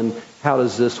people and how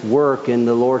does this work? And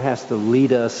the Lord has to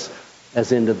lead us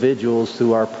as individuals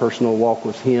through our personal walk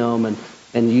with Him,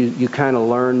 and you kind of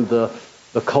learn the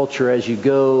culture as you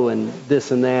go, and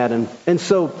this and that, and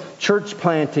so church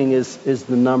planting is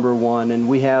the number one. And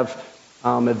we have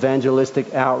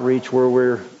evangelistic outreach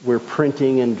where we're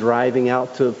printing and driving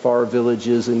out to far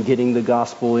villages and getting the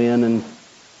gospel in, and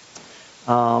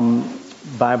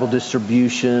Bible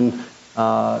distribution,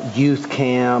 youth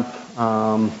camp,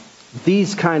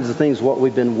 these kinds of things, what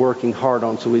we've been working hard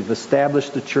on. So we've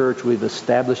established a church, we've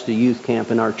established a youth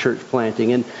camp in our church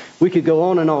planting, and we could go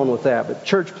on and on with that, but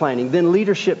church planting. Then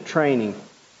leadership training.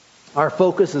 Our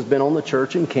focus has been on the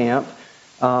church and camp,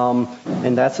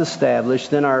 and that's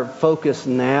established. Then our focus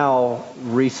now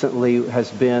recently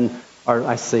has been, or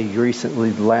I say recently,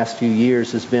 the last few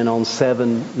years, has been on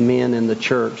 7 men in the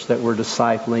church that we're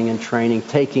discipling and training,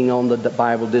 taking on the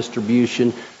Bible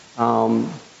distribution,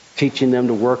 teaching them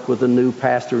to work with a new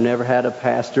pastor who never had a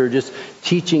pastor, just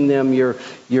teaching them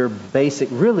your basic,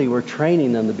 really we're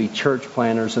training them to be church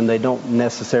planners, and they don't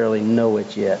necessarily know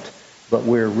it yet. But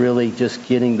we're really just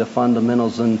getting the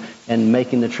fundamentals and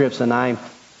making the trips. And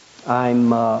I'm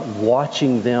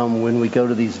watching them when we go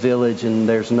to these villages and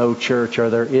there's no church, or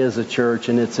there is a church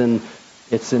and it's in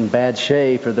bad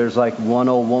shape, or there's like one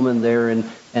old woman there and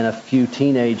a few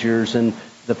teenagers, and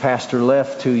the pastor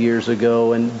left 2 years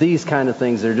ago, and these kind of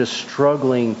things. They're just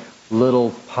struggling little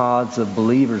pods of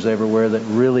believers everywhere that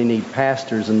really need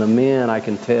pastors. And the men, I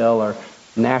can tell, are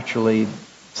naturally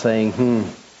saying,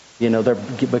 they're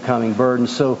becoming burdened.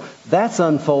 So that's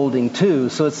unfolding too.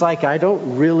 So it's like I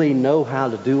don't really know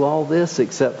how to do all this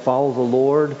except follow the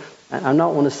Lord. I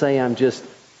don't want to say I'm just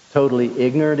totally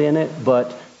ignorant in it,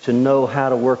 but to know how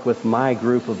to work with my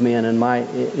group of men, and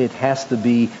it has to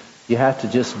be, you have to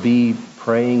just be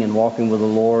praying and walking with the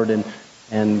Lord and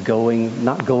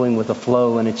not going with the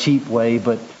flow in a cheap way,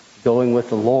 but going with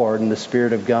the Lord and the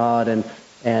Spirit of God, and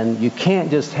And you can't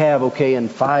just have, okay, in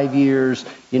 5 years,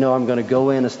 I'm going to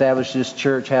go in, establish this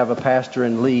church, have a pastor,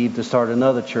 and leave to start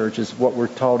another church, is what we're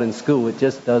taught in school. It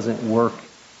just doesn't work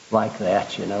like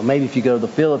that, Maybe if you go to the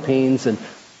Philippines and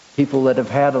people that have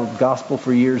had a gospel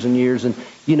for years and years, and,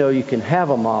 you can have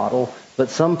a model, but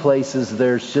some places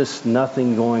there's just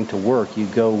nothing going to work. You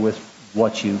go with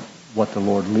what the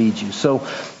Lord leads you. So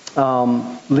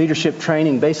leadership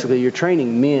training, basically you're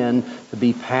training men to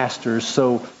be pastors.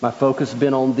 So my focus has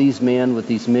been on these men with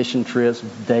these mission trips,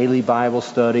 daily Bible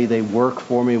study. They work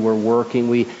for me. We're working.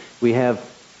 We have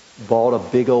bought a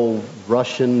big old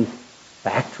Russian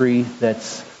factory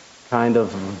that's kind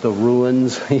of the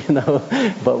ruins,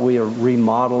 but we are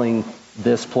remodeling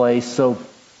this place. So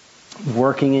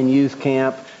working in youth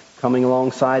camp, coming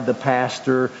alongside the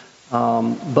pastor,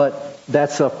 but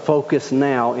that's a focus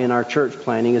now in our church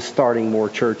planning, is starting more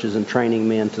churches and training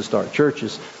men to start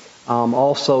churches.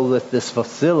 Also with this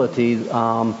facility,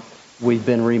 we've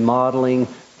been remodeling.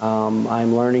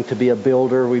 I'm learning to be a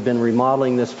builder. We've been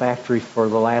remodeling this factory for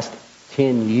the last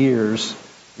 10 years,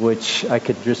 which I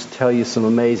could just tell you some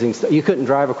amazing stuff. You couldn't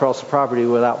drive across the property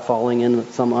without falling in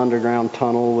some underground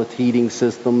tunnel with heating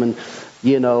system. And,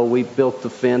 we built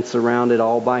the fence around it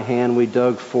all by hand. We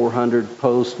dug 400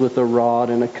 posts with a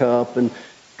rod and a cup and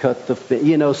cut the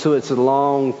fence. So it's a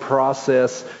long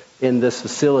process in this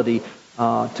facility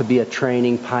to be a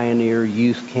training, pioneer,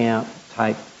 youth camp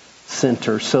type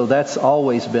center. So that's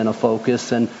always been a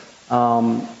focus. And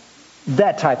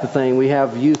that type of thing. We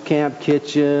have youth camp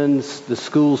kitchens, the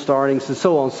school startings, and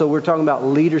so on. So we're talking about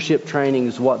leadership training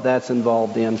is what that's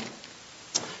involved in.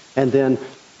 And then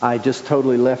I just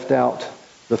totally left out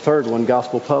the third one,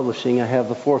 gospel publishing. I have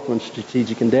the fourth one,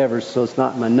 strategic endeavors, so it's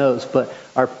not in my notes. But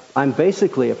I'm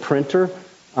basically a printer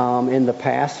in the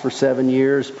past for 7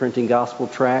 years, printing gospel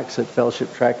tracts at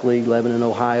Fellowship Tract League, Lebanon,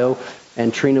 Ohio.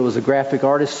 And Trina was a graphic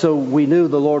artist, so we knew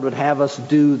the Lord would have us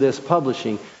do this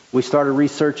publishing. We started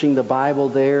researching the Bible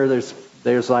there.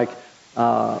 There's like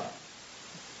a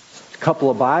couple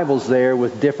of Bibles there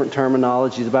with different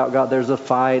terminologies about God. There's a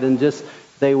fight, and just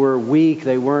they were weak.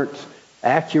 They weren't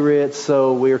accurate.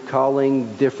 So we're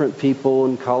calling different people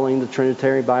and calling the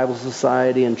Trinitarian Bible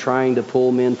Society and trying to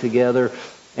pull men together.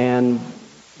 And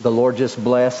the Lord just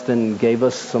blessed and gave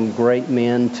us some great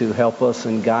men to help us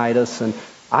and guide us. And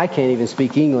I can't even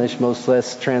speak English, much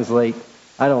less translate.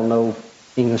 I don't know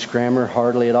English grammar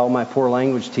hardly at all. My poor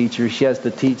language teacher, she has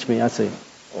to teach me. I say,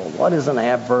 well, what is an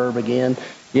adverb again?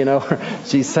 She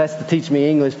has to teach me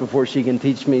English before she can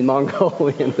teach me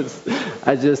Mongolian.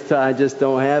 I just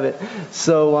don't have it.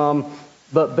 So,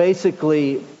 but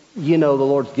basically, the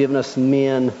Lord's given us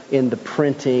men in the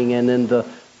printing and in the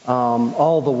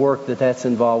all the work that's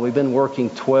involved. We've been working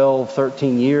 12,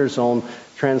 13 years on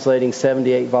translating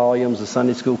 78 volumes of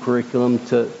Sunday school curriculum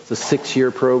to the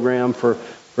 6-year program for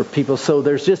people. So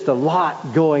there's just a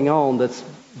lot going on that's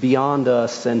beyond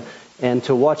us. And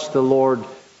to watch the Lord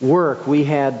work, we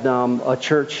had a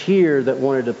church here that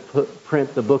wanted to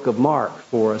print the book of Mark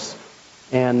for us.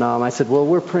 And I said, well,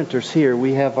 we're printers here.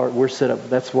 We're set up.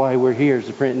 That's why we're here, is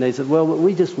to print. And they said, well,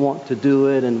 we just want to do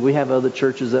it. And we have other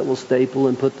churches that will staple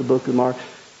and put the book of Mark.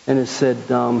 And it said,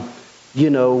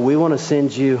 we want to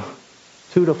send you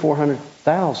 200,000 to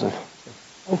 400,000.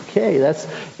 Okay,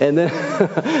 and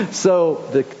then so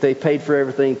they paid for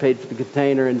everything, paid for the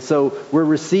container, and so we're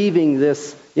receiving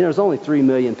this. There's only 3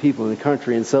 million people in the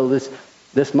country, and so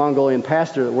this Mongolian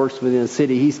pastor that works within the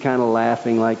city, he's kind of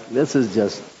laughing like, this is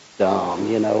just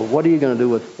dumb. What are you going to do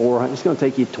with 400? It's going to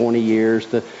take you 20 years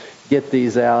to get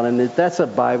these out, and that's a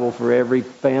Bible for every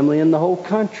family in the whole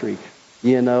country.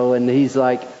 And he's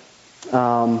like.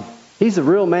 He's a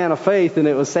real man of faith, and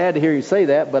it was sad to hear you say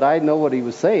that, but I know what he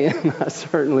was saying. I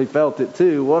certainly felt it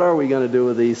too. What are we going to do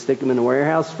with these? Stick them in a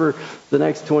warehouse for the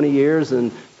next 20 years?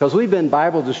 And because we've been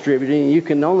Bible distributing, and you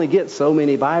can only get so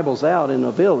many Bibles out in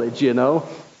a village,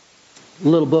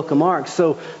 Little book of Mark.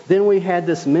 So then we had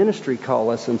this ministry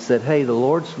call us and said, hey, the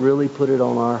Lord's really put it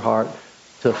on our heart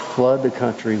to flood the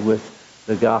country with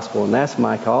the gospel. And that's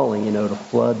my calling, to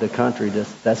flood the country.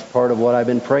 That's part of what I've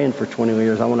been praying for 20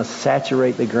 years. I want to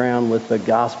saturate the ground with the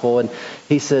gospel. And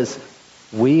he says,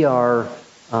 we're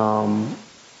going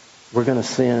to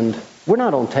send, we're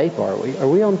not on tape, are we? Are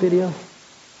we on video?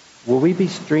 Will we be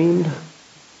streamed?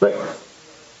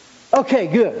 Okay,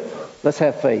 good. Let's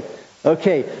have faith.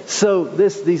 Okay, so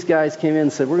these guys came in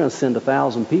and said, we're going to send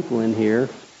 1,000 people in here.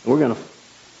 We're going to,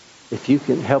 if you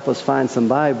can help us find some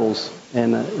Bibles.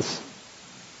 And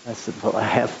I said, well, I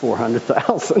have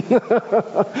 400,000.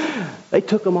 They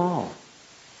took them all.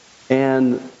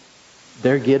 And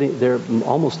they're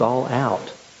almost all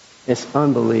out. It's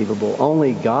unbelievable.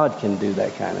 Only God can do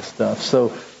that kind of stuff.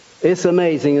 So it's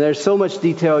amazing. There's so much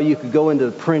detail you could go into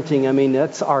printing. I mean,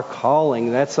 that's our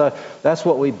calling. That's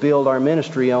what we build our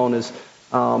ministry on. Is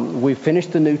we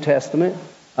finished the New Testament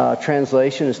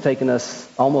translation. Has taken us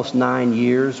almost 9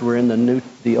 years. We're in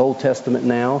the Old Testament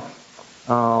now.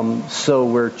 So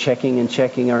we're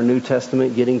checking our New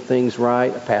Testament, getting things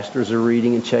right. Pastors are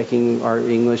reading and checking our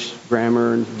English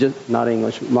grammar, and not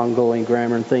English, Mongolian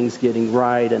grammar and things getting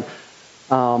right. And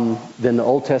then the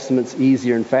Old Testament's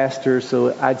easier and faster.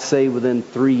 So I'd say within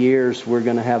 3 years we're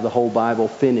going to have the whole Bible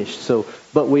finished.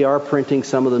 But we are printing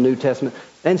some of the New Testament,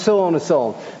 and so on and so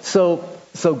on.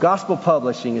 So gospel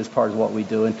publishing is part of what we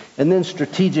do. And then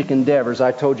strategic endeavors.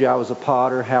 I told you I was a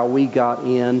potter, how we got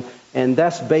in. And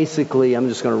that's basically, I'm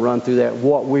just going to run through that,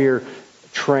 what we're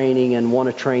training and want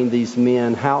to train these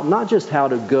men. Not just how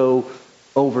to go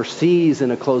overseas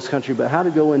in a closed country, but how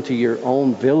to go into your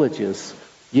own villages,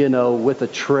 with a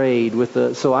trade.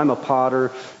 So I'm a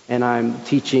potter, and I'm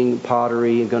teaching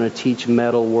pottery and going to teach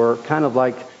metal work, kind of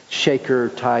like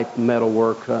shaker-type metal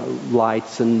work,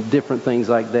 lights and different things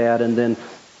like that. And then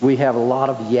we have a lot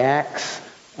of yaks.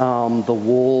 The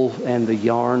wool and the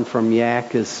yarn from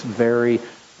yak is very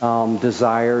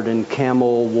desired, and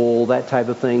camel wool, that type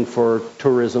of thing for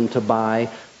tourism to buy.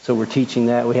 So we're teaching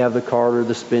that. We have the carter,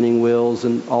 the spinning wheels,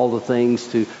 and all the things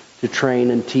to train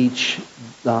and teach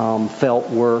felt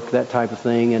work, that type of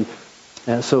thing.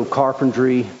 And so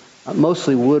carpentry,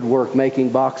 mostly woodwork,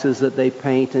 making boxes that they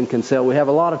paint and can sell. We have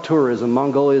a lot of tourism.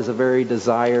 Mongolia is a very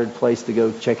desired place to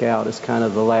go check out. It's kind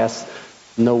of the last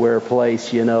nowhere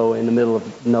place, in the middle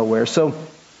of nowhere. So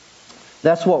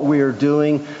that's what we're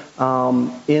doing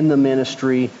in the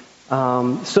ministry.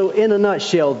 So in a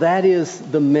nutshell, that is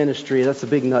the ministry. That's a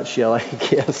big nutshell, I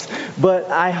guess.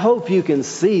 But I hope you can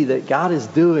see that God is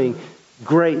doing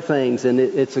great things, and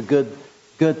it's a good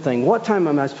thing. What time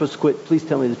am I supposed to quit? Please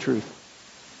tell me the truth.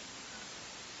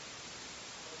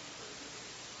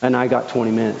 And I got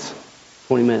 20 minutes.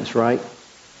 20 minutes, right?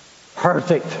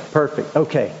 Perfect.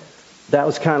 Okay. That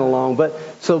was kind of long. But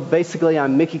so basically,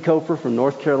 I'm Mickey Coper from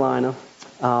North Carolina.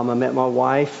 I met my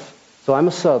wife. So I'm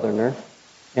a Southerner,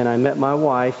 and I met my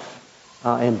wife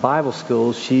in Bible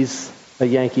school. She's a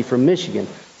Yankee from Michigan.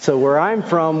 So where I'm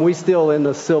from, we still in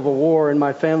the Civil War, and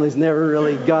my family's never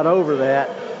really got over that,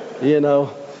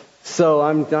 So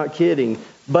I'm not kidding.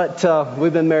 But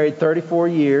we've been married 34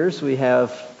 years. We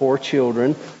have 4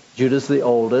 children. Judah's the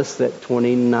oldest at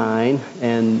 29,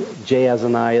 and Jay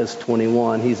Azaniah is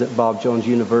 21. He's at Bob Jones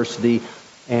University,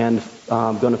 and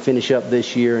I'm going to finish up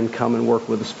this year and come and work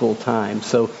with us full time.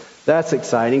 So that's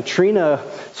exciting. Trina,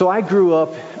 so I grew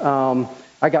up,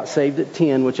 I got saved at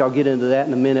 10, which I'll get into that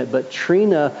in a minute, but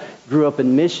Trina grew up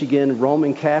in Michigan,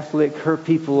 Roman Catholic. Her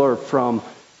people are from,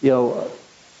 2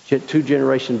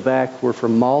 generations back, were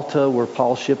from Malta, where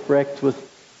Paul shipwrecked with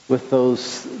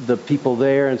the people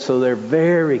there, and so they're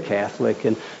very Catholic.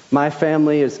 And my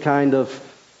family is kind of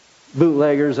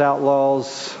bootleggers,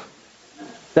 outlaws,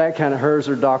 that kind of. Hers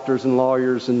are doctors and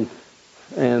lawyers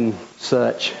and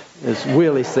such, as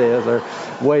Willie says, or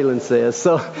Waylon says.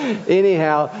 So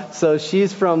anyhow, so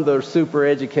she's from the super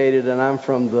educated, and I'm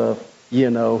from the,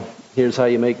 here's how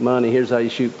you make money, here's how you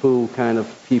shoot pool kind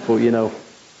of people,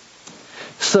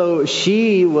 So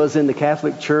she was in the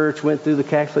Catholic Church, went through the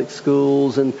Catholic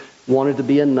schools, and wanted to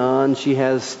be a nun. She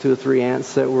has 2 or 3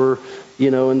 aunts that were,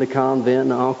 in the convent,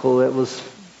 and an uncle that was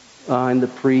and the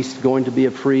priest, going to be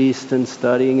a priest and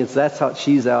studying. That's how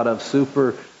she's out of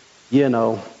super,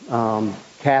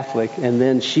 Catholic. And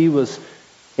then she was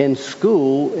in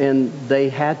school, and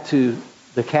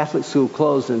the Catholic school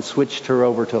closed and switched her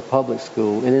over to a public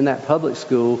school. And in that public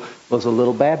school was a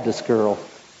little Baptist girl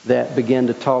that began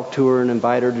to talk to her and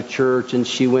invite her to church. And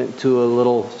she went to a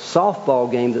little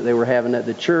softball game that they were having at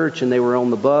the church, and they were on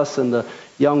the bus, and the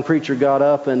young preacher got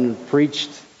up and preached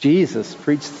Jesus,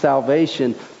 preached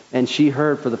salvation. And she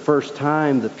heard for the first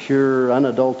time the pure,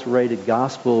 unadulterated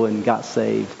gospel and got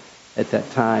saved at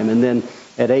that time. And then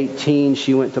at 18,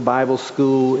 she went to Bible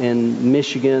school in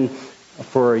Michigan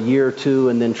for a year or 2,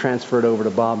 and then transferred over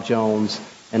to Bob Jones,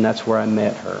 and that's where I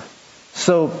met her.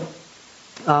 So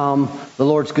the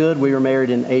Lord's good. We were married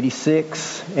in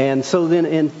 86. And so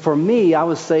then, for me, I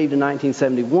was saved in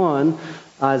 1971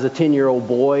 as a 10-year-old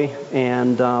boy,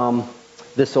 and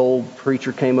this old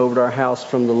preacher came over to our house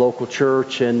from the local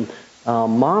church, and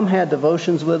Mom had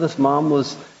devotions with us. Mom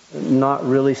was not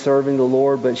really serving the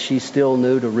Lord, but she still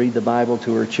knew to read the Bible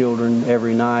to her children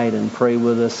every night and pray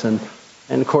with us. And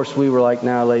of course, we were like,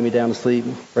 now lay me down to sleep,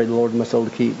 pray the Lord in my soul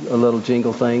to keep, a little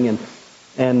jingle thing.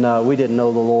 And we didn't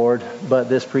know the Lord, but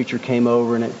this preacher came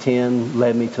over and at 10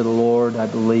 led me to the Lord, I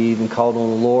believe, and called on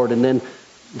the Lord. And then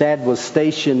Dad was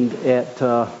stationed at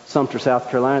Sumter, South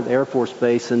Carolina, at the Air Force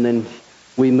Base, and then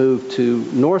we moved to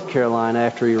North Carolina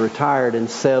after he retired and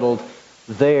settled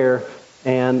there.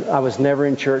 And I was never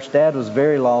in church. Dad was a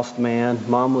very lost man.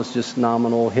 Mom was just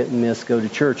nominal, hit and miss, go to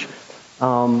church.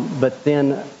 But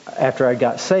then after I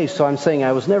got saved, so I'm saying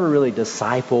I was never really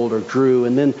discipled or grew.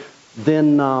 And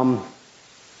then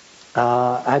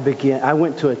I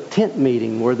went to a tent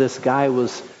meeting where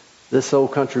this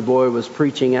old country boy was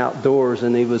preaching outdoors,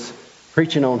 and he was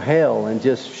preaching on hell and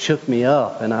just shook me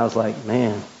up. And I was like,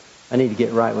 man, I need to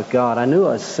get right with God. I knew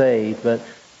I was saved, but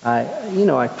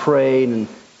I prayed and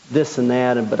this and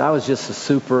that, but I was just a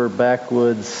super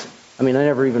backwoods. I mean, I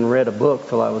never even read a book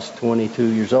till I was 22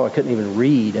 years old. I couldn't even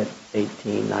read at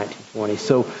 18, 19, 20.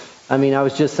 So, I mean, I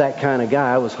was just that kind of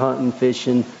guy. I was hunting,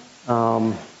 fishing,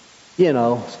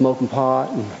 smoking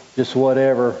pot and just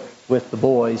whatever with the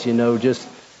boys, just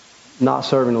not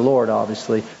serving the Lord,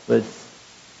 obviously. But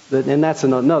and that's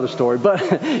another story.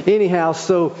 But anyhow,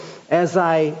 so as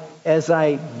I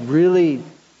really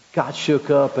got shook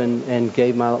up and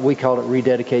gave we called it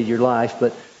rededicated your life,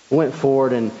 but went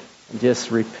forward and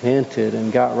just repented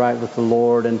and got right with the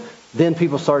Lord. And then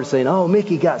people started saying, oh,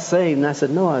 Mickey got saved. And I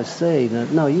said, no, I was saved.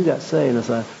 And, no, you got saved.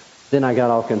 And then I got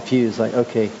all confused, like,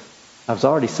 okay, I was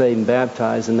already saved and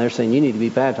baptized, and they're saying you need to be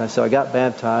baptized. So I got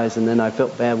baptized, and then I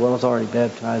felt bad. Well, I was already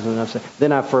baptized. And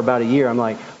then for about a year, I'm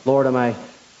like, Lord, am I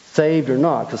saved or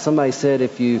not? Because somebody said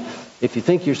if you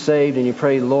think you're saved and you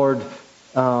pray, Lord,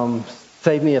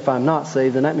 save me if I'm not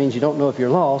saved, then that means you don't know if you're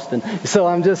lost. And so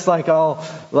I'm just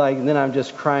then I'm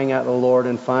just crying out to the Lord,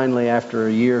 and finally after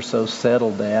a year or so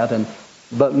settled that.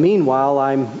 But meanwhile,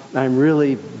 I'm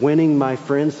really winning my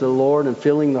friends to the Lord and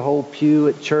filling the whole pew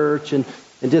at church and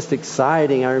just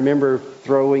exciting. I remember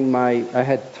I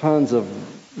had tons of,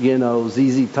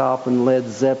 ZZ Top and Led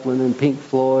Zeppelin and Pink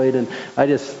Floyd, and I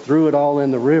just threw it all in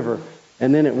the river.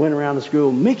 And then it went around the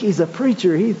school, Mickey's a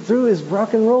preacher. He threw his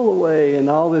rock and roll away and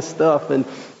all this stuff. And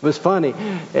it was funny.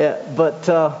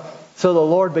 So the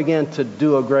Lord began to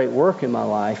do a great work in my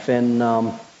life. And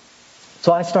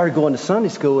so I started going to Sunday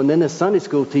school. And then this Sunday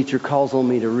school teacher calls on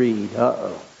me to read.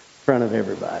 In front of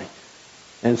everybody.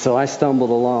 And so I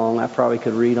stumbled along. I probably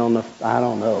could read on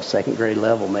the, second grade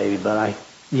level maybe. But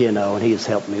and he has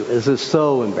helped me. It was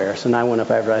so embarrassing. I went up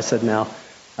after. I said, now,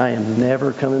 I am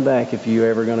never coming back if you're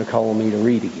ever going to call me to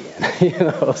read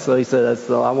again. So he said,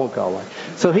 I won't call him.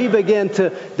 So he began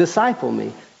to disciple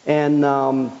me and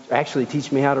actually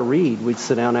teach me how to read. We'd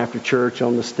sit down after church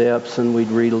on the steps and we'd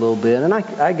read a little bit. And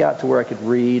I got to where I could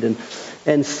read.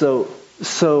 And so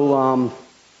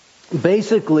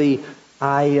basically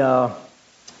I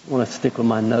want to stick with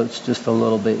my notes just a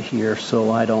little bit here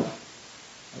so I don't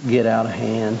get out of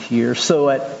hand here. So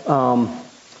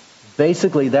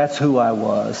basically, that's who I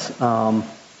was. And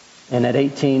at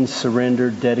 18,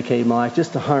 surrendered, dedicated my life,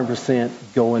 just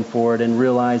 100% going for it and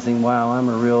realizing, wow, I'm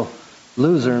a real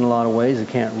loser in a lot of ways. I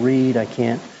can't read.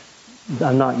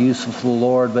 I'm not useful for the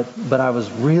Lord. But I was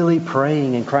really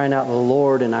praying and crying out to the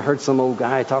Lord. And I heard some old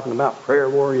guy talking about prayer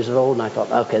warriors of old. And I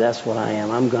thought, okay, that's what I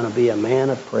am. I'm going to be a man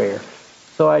of prayer.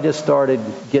 So I just started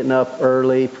getting up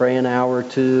early, praying an hour or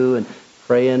two, and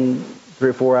praying 3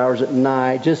 or 4 hours at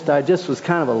night. I just was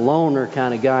kind of a loner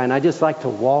kind of guy, and I just like to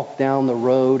walk down the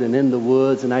road and in the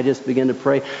woods, and I just began to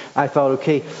pray. I thought,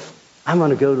 okay, I'm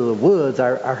going to go to the woods.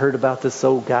 I heard about this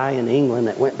old guy in England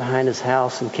that went behind his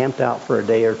house and camped out for a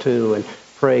day or two and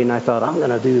prayed, and I thought, I'm going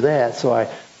to do that. So I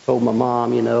told my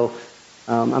mom,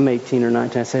 I'm 18 or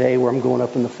 19. I said, hey, I'm going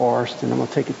up in the forest, and I'm going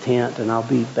to take a tent, and I'll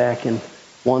be back in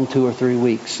 1, 2, or 3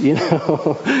 weeks,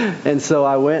 And so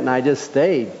I went and I just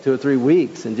stayed 2 or 3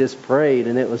 weeks and just prayed,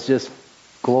 and it was just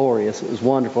glorious. It was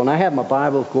wonderful. And I have my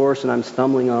Bible, of course, and I'm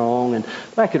stumbling along, and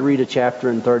I could read a chapter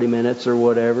in 30 minutes or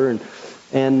whatever, and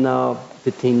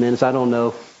 15 minutes, I don't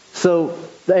know. So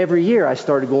every year I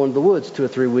started going to the woods 2 or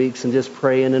 3 weeks and just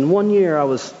praying. And one year I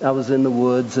was in the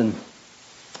woods, and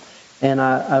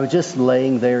I was just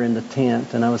laying there in the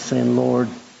tent, and I was saying, Lord,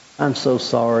 I'm so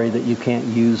sorry that you can't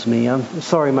use me. I'm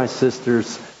sorry my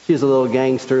sister's, she's a little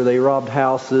gangster. They robbed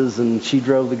houses and she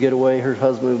drove the getaway. Her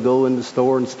husband would go in the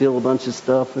store and steal a bunch of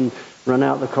stuff and run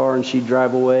out in the car and she'd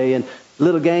drive away. And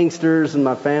little gangsters, and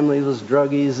my family was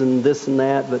druggies and this and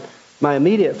that. But my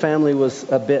immediate family was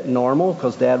a bit normal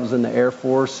because Dad was in the Air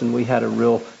Force and we had a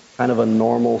real kind of a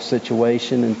normal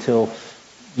situation until,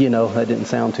 that didn't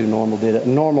sound too normal, did it? A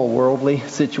normal worldly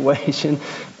situation.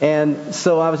 And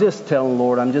so I was just telling the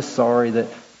Lord, I'm just sorry that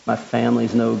my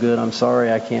family's no good. I'm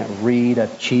sorry I can't read.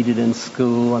 I've cheated in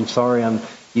school. I'm sorry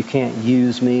you can't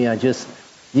use me. I just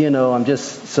I'm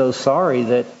just so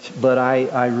sorry but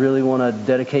I really want to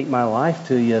dedicate my life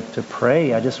to you to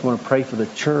pray. I just want to pray for the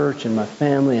church and my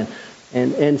family.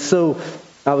 And so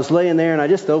I was laying there and I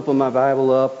just opened my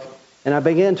Bible up and I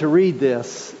began to read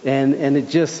this. And it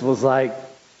just was like,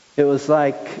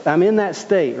 I'm in that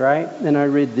state, right? And I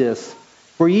read this.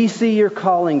 For ye see your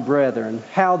calling, brethren,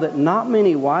 how that not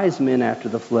many wise men after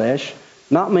the flesh,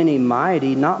 not many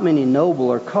mighty, not many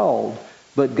noble are called.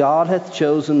 But God hath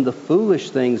chosen the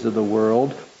foolish things of the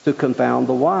world to confound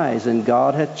the wise. And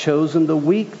God hath chosen the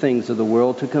weak things of the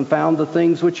world to confound the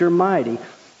things which are mighty.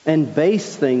 And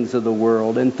base things of the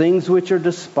world, and things which are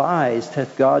despised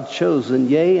hath God chosen,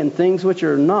 yea, and things which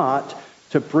are not,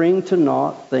 to bring to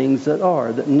naught things that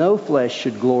are, that no flesh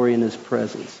should glory in His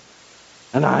presence.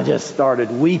 And I just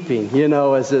started weeping,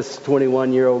 as this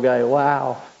 21-year-old guy.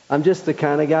 Wow, I'm just the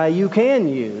kind of guy you can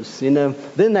use, Then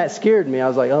that scared me. I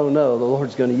was like, oh no, the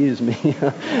Lord's going to use me.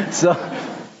 So,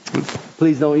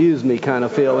 please don't use me kind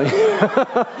of feeling.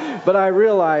 But I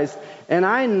realized, and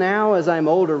I now as I'm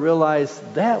older realize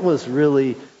that was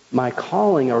really my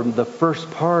calling, or the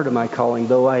first part of my calling,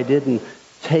 though I didn't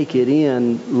take it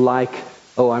in like,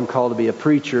 I'm called to be a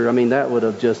preacher. I mean, that would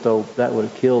have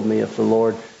killed me if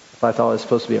I thought I was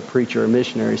supposed to be a preacher or a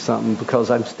missionary or something, because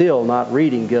I'm still not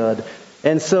reading good.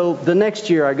 And so the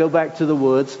next year I go back to the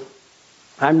woods.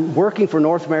 I'm working for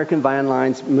North American Van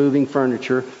Lines, moving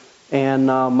furniture. And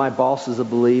my boss is a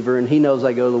believer, and he knows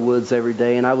I go to the woods every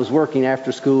day. And I was working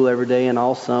after school every day and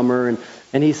all summer.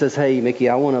 And he says, hey, Mickey,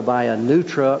 I want to buy a new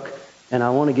truck, and I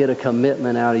want to get a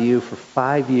commitment out of you for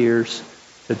 5 years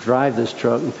to drive this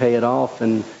truck and pay it off.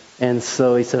 And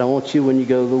so he said, I want you, when you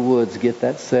go to the woods, get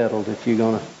that settled if you're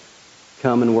going to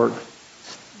come and work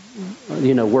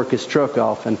his truck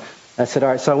off. And I said, all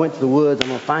right. So I went to the woods. I'm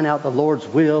going to find out the Lord's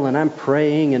will, and I'm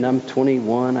praying, and I'm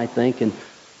 21, I think, and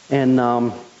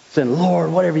saying,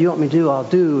 Lord, whatever you want me to do, I'll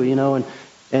do,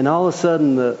 And all of a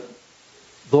sudden, the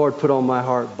Lord put on my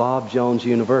heart Bob Jones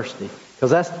University,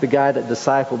 because that's the guy that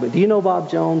discipled me. Do you know Bob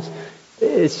Jones?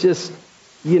 It's just,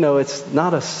 it's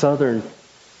not a Southern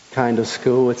kind of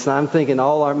school. I'm thinking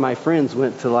my friends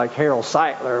went to like Harold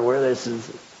Seitler, where this is,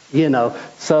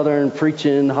 Southern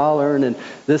preaching, hollering, and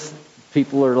this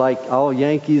people are like all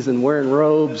Yankees and wearing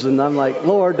robes, and I'm like,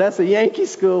 Lord, that's a Yankee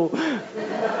school.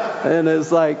 And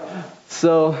it's like,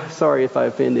 so sorry if I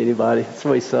offend anybody. That's the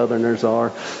way Southerners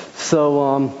are.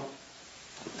 So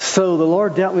the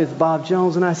Lord dealt me with Bob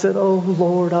Jones, and I said, oh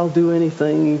Lord, I'll do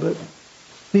anything, but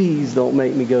please don't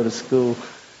make me go to school.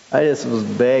 I just was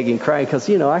begging, crying, because,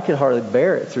 I could hardly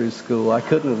bear it through school. I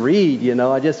couldn't read,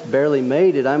 I just barely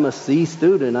made it. I'm a C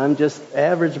student. I'm just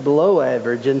average, below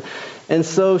average. And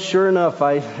so, sure enough,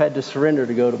 I had to surrender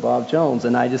to go to Bob Jones.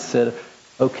 And I just said,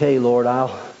 okay, Lord,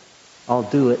 I'll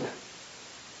do it.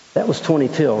 That was 20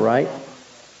 till, right?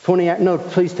 20, no,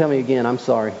 please tell me again. I'm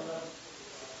sorry.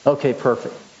 Okay,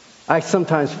 perfect. I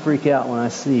sometimes freak out when I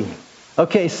see.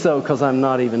 Okay, so, because I'm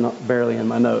not even barely in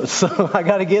my notes. So I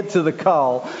got to get to the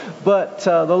call. But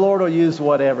the Lord will use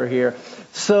whatever here.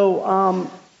 So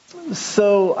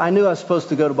I knew I was supposed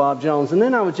to go to Bob Jones. And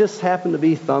then I would just happen to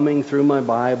be thumbing through my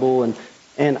Bible.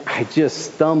 And I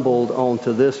just stumbled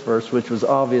onto this verse, which was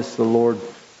obvious the Lord.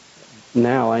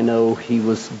 Now I know He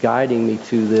was guiding me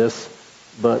to this.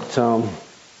 But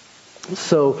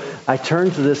so I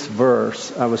turned to this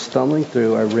verse. I was stumbling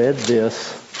through. I read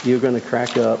this. You're going to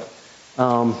crack up.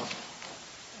 I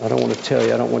don't want to tell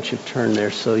you. I don't want you to turn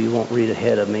there so you won't read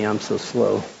ahead of me. I'm so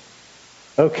slow.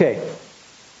 Okay.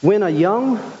 When a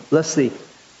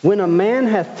man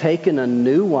hath taken a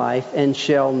new wife and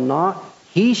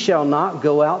he shall not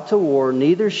go out to war,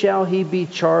 neither shall he be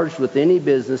charged with any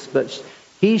business, but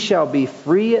he shall be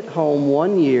free at home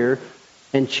 1 year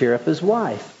and cheer up his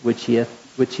wife, which he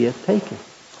hath taken.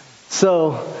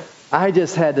 So I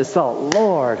just had this thought,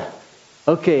 Lord,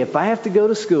 okay, if I have to go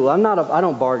to school, I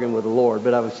don't bargain with the Lord,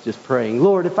 but I was just praying,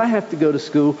 Lord, if I have to go to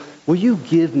school, will you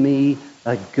give me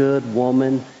a good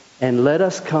woman and let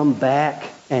us come back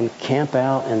and camp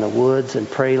out in the woods and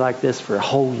pray like this for a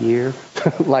whole year,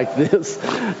 like this?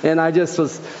 And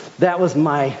that was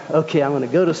my, okay, I'm going to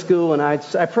go to school, and I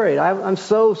prayed. I'm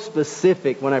so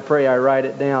specific when I pray, I write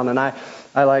it down, and I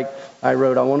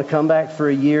wrote, I want to come back for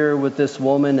a year with this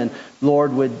woman, and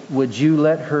Lord, would you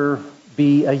let her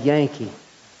be a Yankee?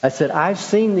 I said, I've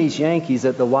seen these Yankees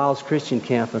at the Wilds Christian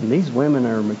Camp, and these women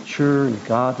are mature and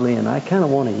godly, and I kind of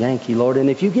want a Yankee, Lord.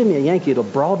 And if you give me a Yankee, it'll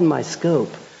broaden my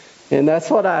scope. And that's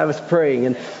what I was praying.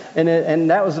 And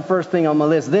that was the first thing on my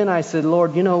list. Then I said,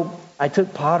 Lord, I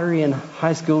took pottery in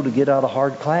high school to get out of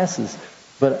hard classes,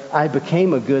 but I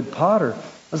became a good potter.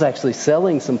 I was actually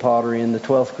selling some pottery in the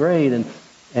 12th grade,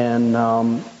 and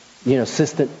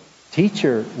assistant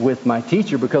teacher with my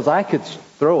teacher because I could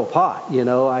throw a pot.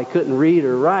 I couldn't read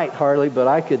or write hardly, but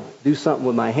I could do something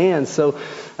with my hands. So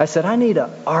I said, I need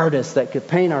an artist that could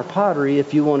paint our pottery.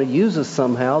 If you want to use us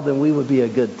somehow, then we would be a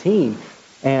good team.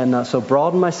 And so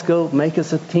broaden my scope, make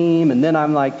us a team. And then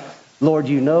I'm like, Lord,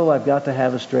 I've got to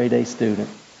have a straight A student.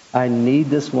 I need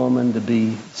this woman to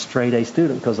be straight A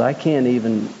student because I can't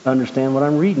even understand what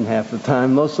I'm reading half the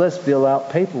time, much less fill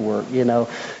out paperwork,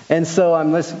 And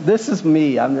so this is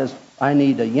me. I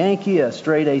need a Yankee, a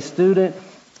straight A student.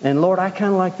 And Lord, I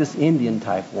kind of like this Indian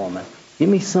type woman. Give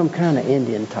me some kind of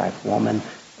Indian type woman.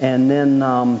 And then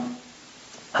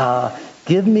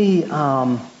give me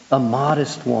a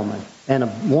modest woman and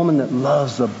a woman that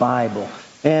loves the Bible.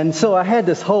 And so I had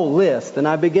this whole list, and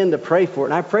I began to pray for it.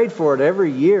 And I prayed for it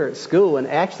every year at school and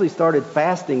actually started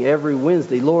fasting every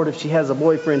Wednesday. Lord, if she has a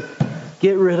boyfriend,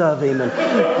 get rid of him.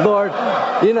 And Lord,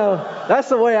 that's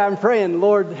the way I'm praying.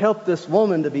 Lord, help this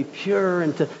woman to be pure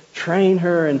and to train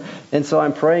her. And so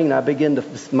I'm praying, and I begin to,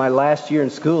 my last year in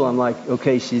school, I'm like,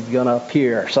 okay, she's going to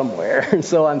appear somewhere. And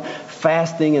so I'm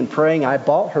fasting and praying. I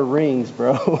bought her rings,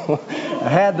 bro. I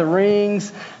had the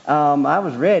rings. I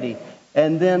was ready.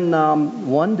 And then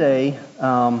one day,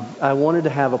 I wanted to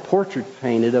have a portrait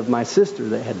painted of my sister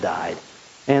that had died.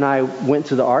 And I went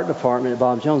to the art department at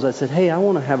Bob Jones. I said, hey, I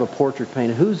want to have a portrait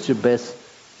painted. Who's your best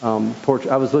portrait?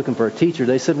 I was looking for a teacher.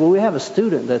 They said, well, we have a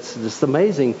student that's this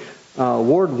amazing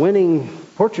award-winning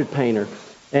portrait painter.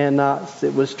 And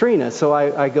it was Trina. So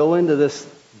I go into this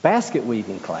basket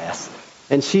weaving class.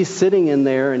 And she's sitting in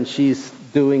there, and she's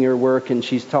doing her work, and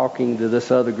she's talking to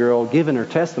this other girl, giving her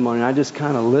testimony. And I just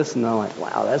kind of listened. I'm like,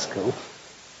 wow, that's cool.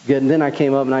 Good. And then I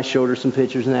came up, and I showed her some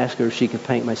pictures and asked her if she could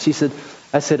paint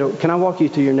I said, oh, can I walk you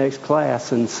to your next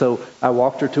class? And so I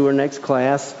walked her to her next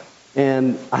class,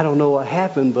 and I don't know what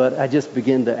happened, but I just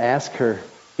began to ask her,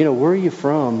 where are you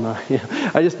from?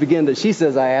 I just began to, she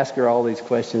says I asked her all these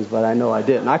questions, but I know I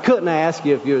didn't. I couldn't ask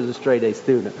you if you was a straight A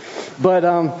student. But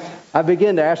I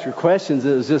began to ask her questions.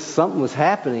 It was just something was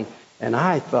happening. And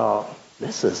I thought,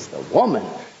 this is the woman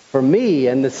for me.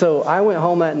 And so I went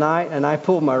home that night, and I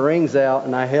pulled my rings out,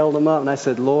 and I held them up, and I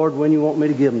said, Lord, when you want me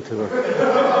to give them to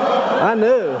her? I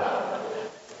knew.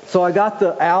 So I got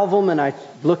the album, and I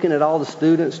looking at all the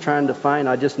students trying to find,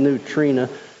 I just knew Trina.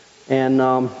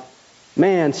 And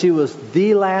man, she was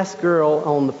the last girl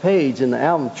on the page in the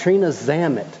album, Trina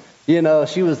Zammit.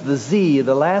 She was the Z,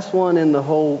 the last one in the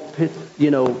whole,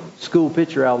 school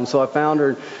picture album. So I found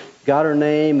her, got her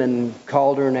name, and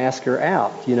called her and asked her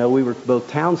out. We were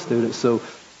both town students, so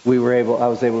I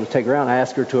was able to take her out. I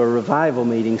asked her to a revival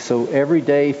meeting. So every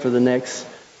day for the next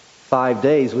 5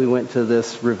 days, we went to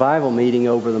this revival meeting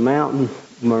over the mountain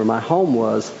where my home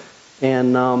was.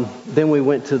 And then we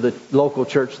went to the local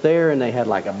church there, and they had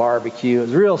like a barbecue. It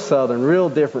was real southern, real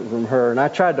different from her. And I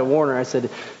tried to warn her. I said,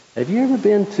 have you ever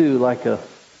been to like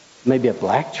maybe a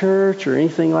black church or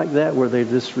anything like that where they're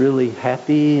just really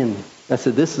happy? And I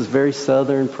said, this is very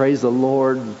southern. Praise the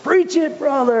Lord. Preach it,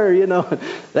 brother.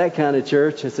 That kind of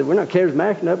church. I said, we're not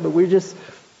charismatic enough, but we're just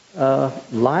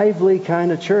lively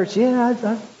kind of church. Yeah,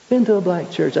 I've been to a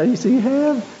black church. I used to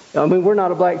have. I mean, we're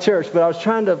not a black church, but I was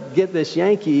trying to get this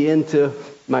Yankee into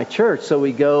my church. So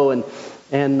we go and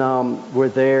we're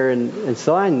there. And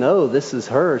so I know this is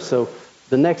her. So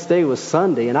the next day was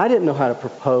Sunday, and I didn't know how to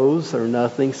propose or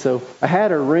nothing. So I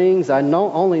had her rings. I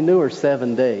only knew her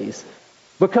 7 days.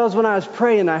 Because when I was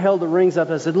praying, I held the rings up.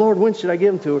 I said, Lord, when should I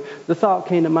give them to her? The thought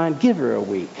came to mind, give her a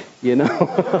week,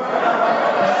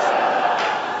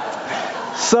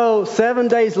 So 7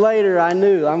 days later, I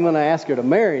knew I'm going to ask her to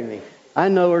marry me. I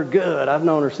know her good. I've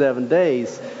known her 7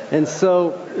 days. And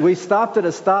so we stopped at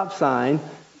a stop sign,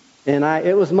 and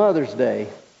it was Mother's Day.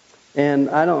 And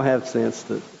I don't have sense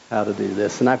how to do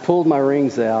this. And I pulled my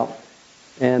rings out.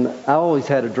 And I always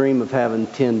had a dream of having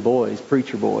 10 boys,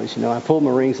 preacher boys. I pulled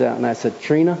my rings out and I said,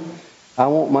 Trina, I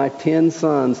want my 10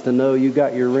 sons to know you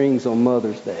got your rings on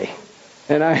Mother's Day.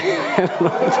 And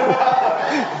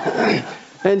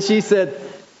and she said,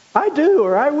 I do,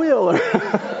 or I will.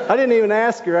 I didn't even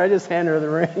ask her. I just handed her the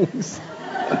rings.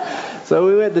 So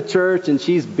we went to church, and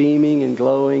she's beaming and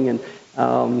glowing. And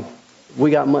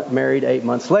we got married 8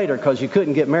 months later because you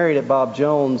couldn't get married at Bob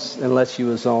Jones unless you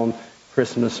was on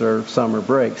Christmas or summer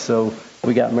break. So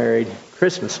we got married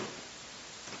Christmas.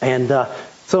 And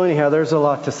so anyhow, there's a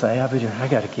lot to say. I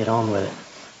got to get on with it.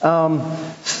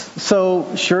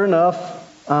 So sure enough,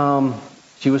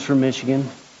 she was from Michigan.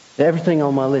 Everything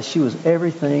on my list. She was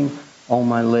everything on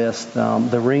my list.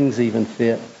 The rings even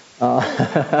fit.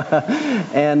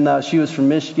 And she was from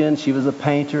Michigan. She was a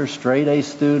painter, straight A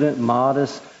student,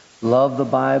 modest, loved the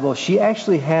Bible. She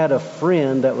actually had a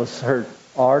friend that was her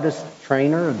artist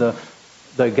trainer.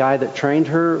 The guy that trained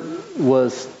her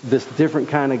was this different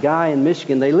kind of guy in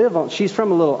Michigan. She's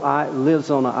from lives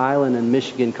on an island in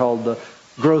Michigan called the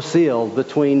Grosse Ile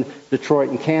between Detroit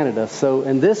and Canada.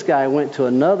 And this guy went to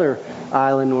another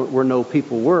island where no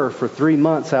people were for 3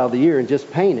 months out of the year and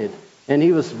just painted. And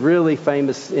he was really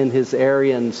famous in his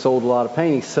area and sold a lot of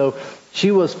paintings. So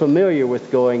she was familiar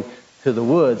with going to the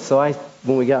woods. So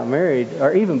when we got married,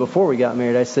 or even before we got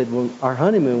married, I said, well, our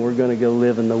honeymoon, we're going to go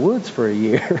live in the woods for a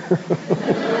year.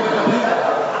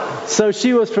 So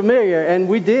she was familiar, and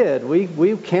we did.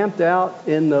 We camped out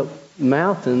in the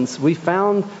mountains. We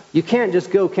found, you can't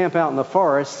just go camp out in the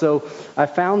forest. So I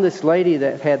found this lady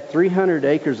that had 300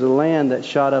 acres of land that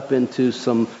shot up into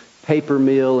some paper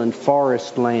mill and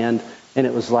forest land, and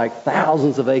it was like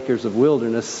thousands of acres of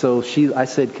wilderness. So I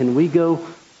said, can we go?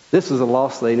 This was a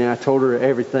lost lady, and I told her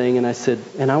everything, and I said,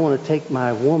 and I want to take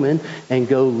my woman and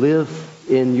go live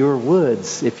in your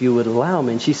woods, if you would allow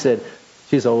me. And she said,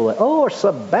 she's old, like, oh, a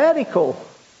sabbatical. I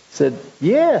said,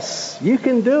 yes, you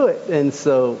can do it. And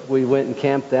so we went and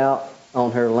camped out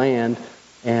on her land,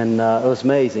 and it was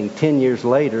amazing. 10 years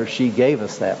later, she gave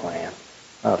us that land.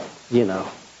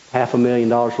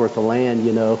 $500,000 worth of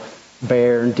land,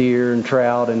 bear and deer and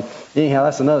trout. And anyhow,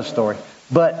 that's another story.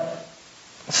 But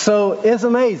so it's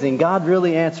amazing. God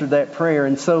really answered that prayer.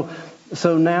 And so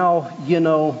now,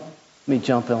 let me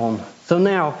jump on. So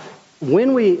now,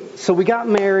 we got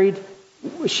married.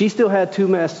 She still had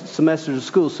 2 semesters of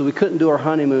school, so we couldn't do our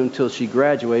honeymoon until she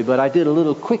graduated. But I did a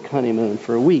little quick honeymoon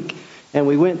for a week. And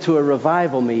we went to a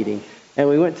revival meeting. And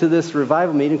we went to this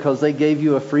revival meeting because they gave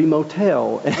you a free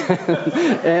motel.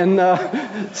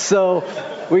 So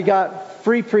we got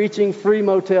free preaching, free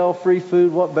motel, free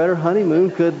food. What better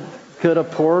honeymoon could a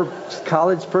poor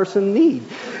college person need?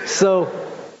 So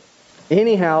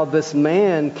anyhow, this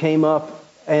man came up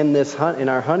in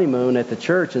our honeymoon at the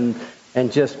church and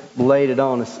just laid it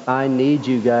on us. I need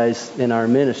you guys in our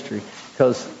ministry,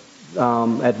 because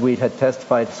we had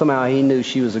testified. Somehow he knew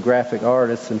she was a graphic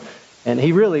artist, and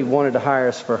he really wanted to hire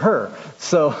us for her.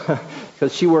 So,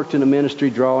 because she worked in the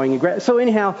ministry drawing. So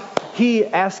anyhow, he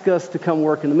asked us to come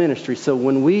work in the ministry. So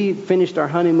when we finished our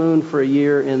honeymoon for a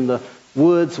year in the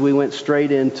woods, we went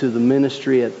straight into the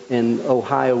ministry in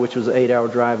Ohio, which was an 8-hour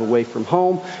drive away from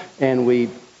home. And we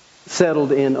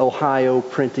settled in Ohio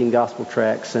printing gospel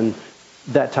tracts and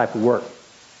that type of work.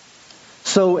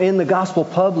 So in the gospel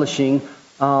publishing,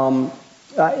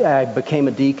 I became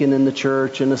a deacon in the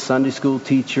church and a Sunday school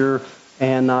teacher,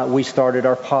 and we started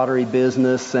our pottery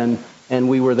business, and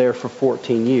we were there for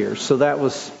 14 years. So that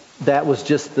was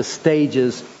just the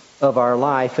stages of our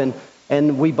life,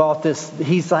 and we bought this.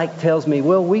 Tells me,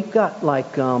 well, we've got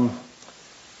some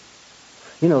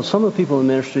of the people in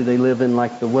the ministry, they live in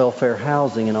like the welfare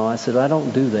housing and all. I said, I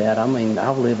don't do that. I mean,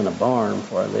 I'll live in a barn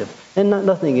before I live. And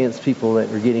nothing against people that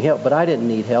were getting help, but I didn't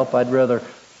need help. I'd rather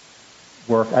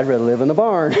live in the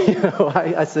barn.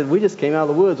 I said, we just came out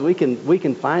of the woods. We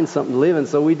can find something to live in.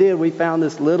 So we did. We found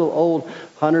this little old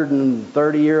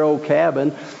 130-year-old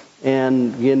cabin,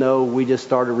 and we just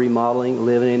started remodeling,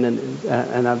 living in.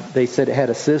 And they said it had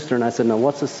a cistern. I said, no,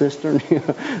 what's a cistern?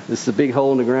 This is a big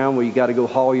hole in the ground where you got to go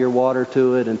haul your water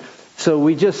to it. And so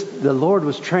the Lord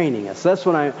was training us. That's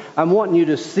what I'm wanting you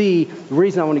to see. The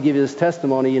reason I want to give you this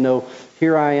testimony,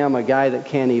 here I am, a guy that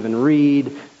can't even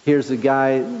read. Here's a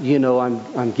guy,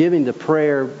 I'm giving the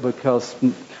prayer because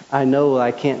I know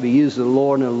I can't be used of the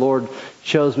Lord, and the Lord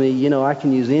shows me, I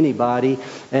can use anybody.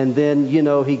 And then,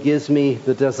 He gives me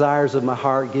the desires of my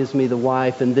heart, gives me the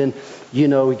wife, and then,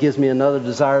 He gives me another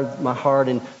desire of my heart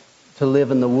and to live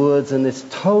in the woods. And it's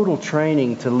total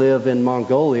training to live in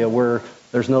Mongolia, where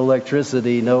there's no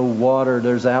electricity, no water,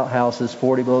 there's outhouses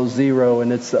 40 below zero,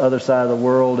 and it's the other side of the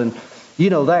world, and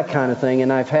that kind of thing.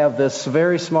 And I have this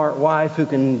very smart wife who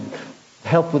can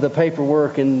help with the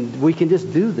paperwork, and we can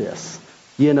just do this,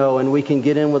 and we can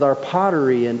get in with our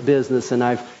pottery and business. And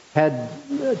I've had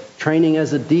training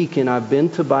as a deacon. I've been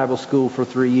to Bible school for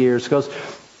 3 years, because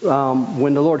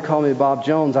when the Lord called me Bob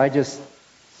Jones, I just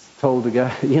told the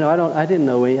guy, I didn't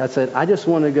know any. I said, I just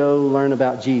want to go learn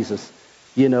about Jesus.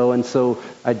 And so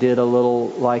I did a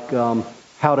little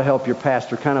how to help your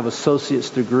pastor, kind of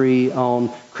associate's degree on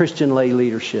Christian lay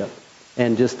leadership.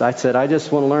 And I said, I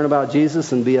just want to learn about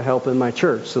Jesus and be a help in my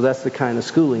church. So that's the kind of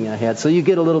schooling I had. So you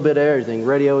get a little bit of everything,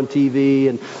 radio and TV,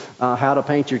 and how to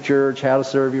paint your church, how to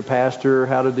serve your pastor,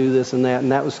 how to do this and that.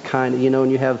 And that was kind of,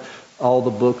 and you have all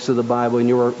the books of the Bible in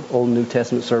your Old New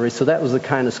Testament surveys. So that was the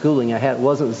kind of schooling I had. It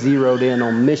wasn't zeroed in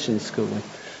on mission schooling.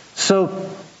 So,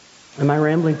 am I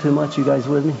rambling too much? You guys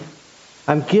with me?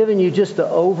 I'm giving you just an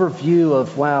overview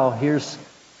of, wow, here's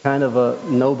kind of a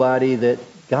nobody that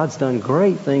God's done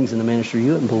great things in the ministry.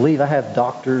 You wouldn't believe. I have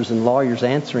doctors and lawyers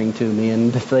answering to me,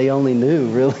 and if they only knew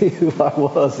really who I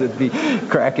was, it'd be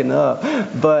cracking up.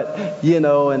 But,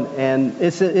 and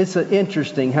it's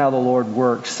interesting how the Lord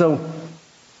works. So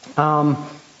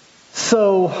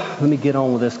let me get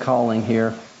on with this calling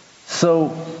here.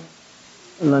 So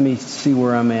let me see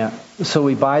where I'm at. So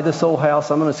we buy this old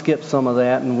house. I'm going to skip some of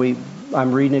that, and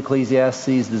I'm reading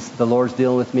Ecclesiastes. The Lord's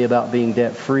dealing with me about being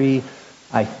debt-free.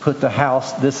 I put the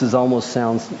house, almost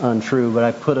sounds untrue, but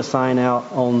I put a sign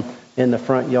out in the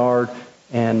front yard,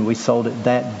 and we sold it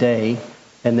that day.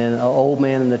 And then an old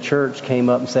man in the church came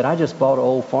up and said, I just bought an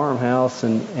old farmhouse,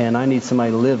 and I need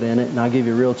somebody to live in it, and I'll give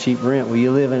you real cheap rent. Will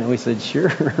you live in it? And we said,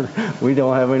 sure. We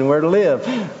don't have anywhere to live.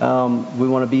 We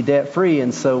want to be debt-free,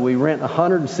 and so we rent a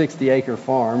 160-acre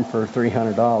farm for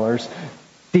 $300.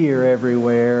 Deer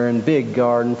everywhere and big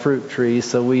garden, fruit trees,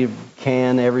 so we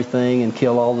can everything and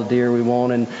kill all the deer we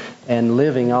want and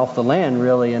living off the land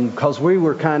really. And because we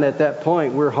were kind of at that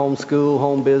point, we're homeschool,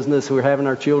 home business, we were having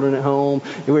our children at home,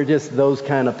 we were just those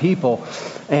kind of people.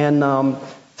 And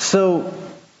so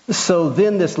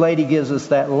then this lady gives us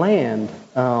that land,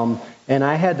 and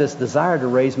I had this desire to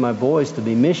raise my boys to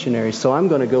be missionaries, so I'm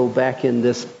going to go back in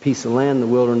this piece of land in the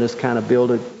wilderness, kind of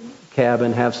build a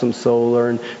cabin, have some solar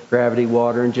and gravity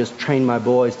water, and just train my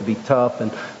boys to be tough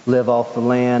and live off the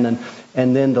land.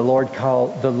 And then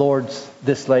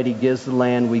this lady gives the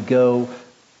land. We go.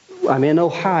 I'm in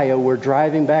Ohio. We're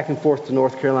driving back and forth to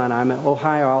North Carolina. I'm in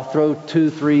Ohio. I'll throw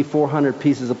 200, 300, 400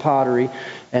 pieces of pottery,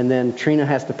 and then Trina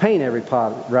has to paint every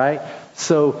pot, right?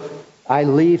 So I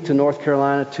leave to North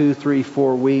Carolina 2, 3,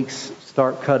 4 weeks,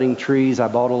 start cutting trees. I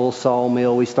bought a little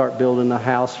sawmill. We start building a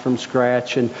house from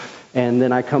scratch, and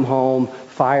then I come home,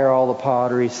 fire all the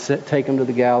pottery, take them to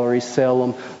the gallery, sell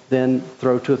them, then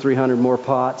throw 200 or 300 more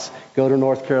pots, go to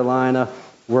North Carolina,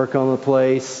 work on the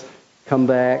place, come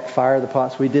back, fire the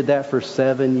pots. We did that for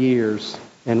 7 years,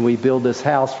 and we built this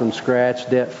house from scratch,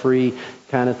 debt-free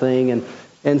kind of thing.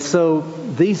 And so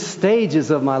these stages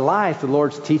of my life, the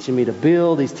Lord's teaching me to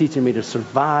build, He's teaching me to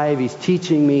survive, He's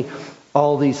teaching me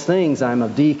all these things. I'm a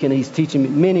deacon, He's teaching me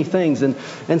many things.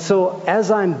 And so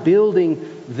as I'm building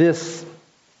this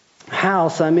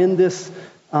house, I'm in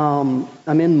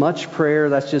much prayer.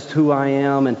 That's just who I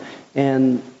am.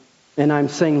 And I'm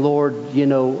saying, Lord,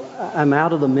 I'm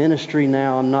out of the ministry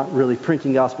now. I'm not really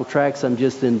printing gospel tracts. I'm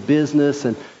just in business,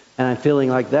 and I'm feeling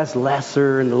like that's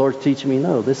lesser. And the Lord's teaching me,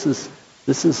 no, this is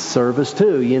service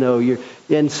too.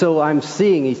 And so I'm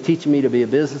seeing He's teaching me to be a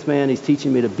businessman. He's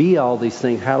teaching me to be all these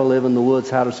things, how to live in the woods,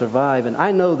 how to survive. And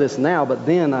I know this now, but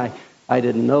then I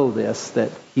didn't know this,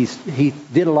 that He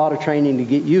did a lot of training to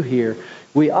get you here.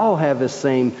 We all have this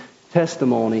same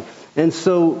testimony. And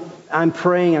so I'm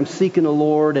praying, I'm seeking the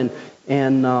Lord, and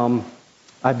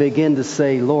I begin to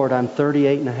say, Lord, I'm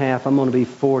 38 and a half, I'm going to be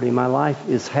 40. My life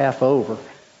is half over.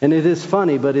 And it is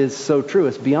funny, but it's so true.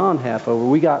 It's beyond half over.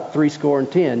 We got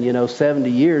 70 10,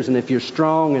 70 years. And if you're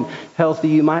strong and healthy,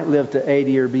 you might live to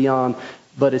 80 or beyond.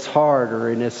 But it's harder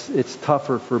and it's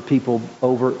tougher for people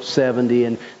over 70.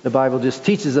 And the Bible just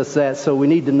teaches us that. So we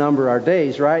need to number our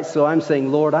days, right? So I'm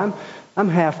saying, Lord, I'm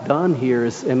half done here.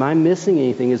 Am I missing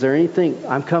anything? Is there anything?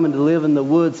 I'm coming to live in the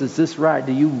woods. Is this right?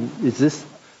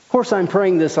 Of course, I'm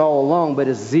praying this all along, but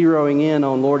it's zeroing in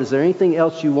on, Lord, is there anything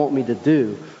else you want me to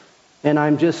do? And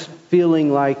I'm just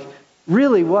feeling like,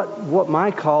 really what my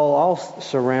call all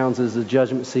surrounds is the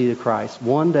judgment seat of Christ.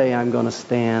 One day I'm going to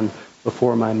stand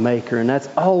before my Maker. And that's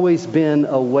always been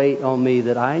a weight on me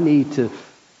that I need to,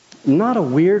 not a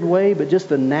weird way, but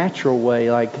just a natural way,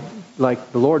 like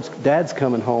the Dad's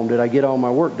coming home. Did I get all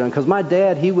my work done? Because my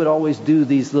dad, he would always do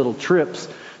these little trips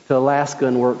to Alaska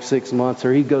and work 6 months,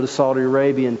 or he'd go to Saudi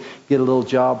Arabia and get a little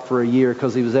job for a year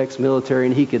because he was ex-military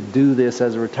and he could do this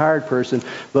as a retired person.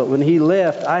 But when he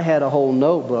left, I had a whole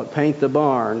notebook, paint the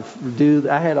barn,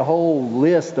 I had a whole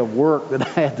list of work that I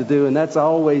had to do, and that's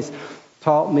always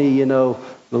taught me, the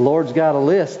Lord's got a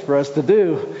list for us to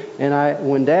do. And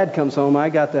when Dad comes home, I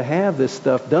got to have this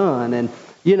stuff done, and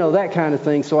that kind of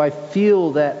thing. So I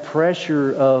feel that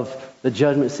pressure of the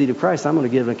judgment seat of Christ. I'm going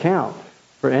to give an account.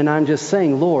 And I'm just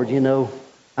saying, Lord,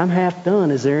 I'm half done.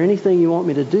 Is there anything you want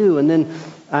me to do? And then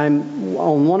I'm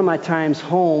on one of my times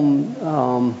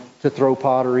home to throw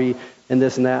pottery and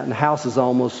this and that, and the house is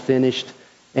almost finished.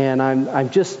 And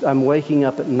I'm waking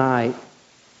up at night.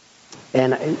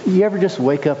 And you ever just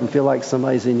wake up and feel like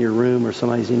somebody's in your room or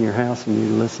somebody's in your house and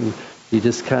you listen? You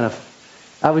just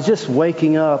I was just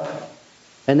waking up,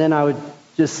 and then I would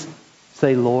just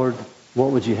say, Lord,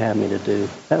 what would you have me to do?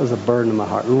 That was a burden in my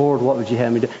heart. Lord, what would you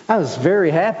have me to do? I was very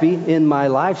happy in my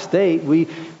life state.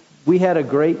 we had a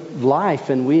great life,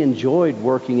 and we enjoyed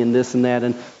working in this and that,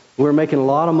 and we were making a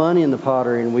lot of money in the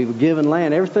pottery, and we were giving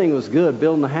land. Everything was good,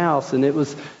 building a house, and it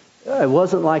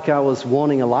wasn't like I was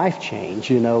wanting a life change,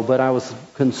 but I was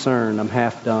concerned. I'm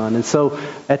half done. And so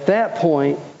at that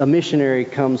point, a missionary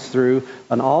comes through,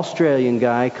 an Australian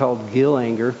guy called Gil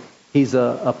Anger. He's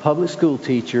a public school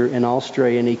teacher in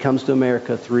Australia, and he comes to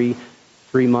America three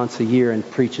months a year and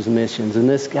preaches missions. And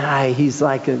this guy, he's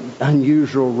like an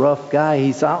unusual, rough guy.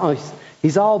 He's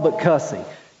all but cussing.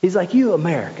 He's like, you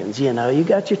Americans, you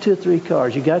got your 2 or 3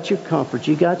 cars, you got your comfort,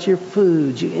 you got your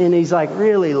food, and he's like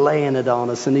really laying it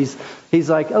on us. And he's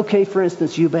like, okay, for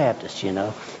instance, you Baptists,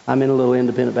 I'm in a little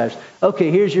independent Baptist. Okay,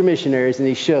 here's your missionaries, and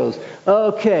he shows.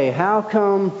 Okay, how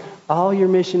come all your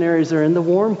missionaries are in the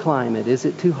warm climate? Is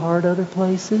it too hard other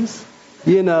places?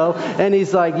 And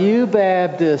he's like, you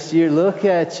Baptists, look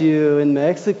at you in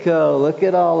Mexico, look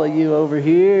at all of you over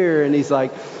here. And he's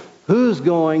like, who's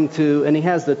going to, and he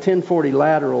has the 1040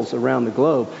 laterals around the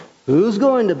globe. Who's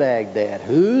going to Baghdad?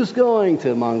 Who's going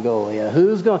to Mongolia?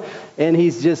 Who's going? And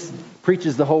he's just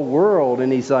preaches the whole world.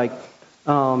 And he's like,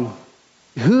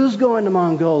 who's going to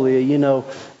Mongolia?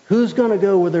 Who's going to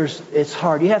go where it's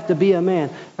hard? You have to be a man.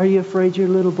 Are you afraid your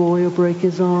little boy will break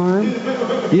his arm?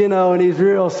 And he's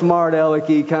real smart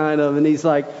alecky kind of. And he's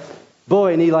like,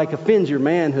 boy, and he like offends your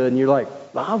manhood. And you're like,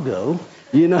 I'll go.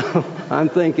 I'm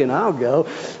thinking, I'll go.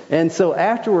 And so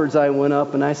afterwards I went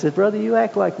up and I said, brother, you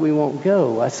act like we won't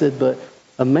go. I said, but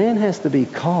a man has to be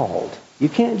called. You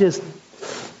can't just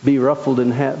be ruffled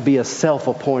and be a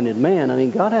self-appointed man. I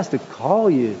mean, God has to call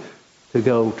you to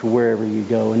go to wherever you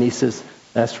go. And he says,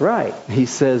 that's right. He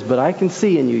says, but I can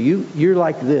see in you're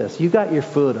like this. You got your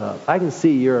foot up. I can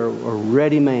see you're a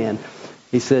ready man.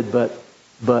 He said, but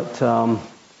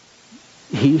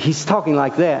he's talking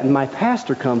like that, and my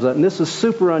pastor comes up, and this is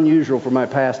super unusual for my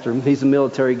pastor. He's a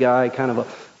military guy, kind of an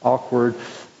awkward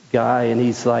guy, and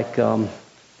he's like a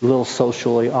little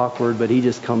socially awkward, but he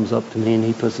just comes up to me, and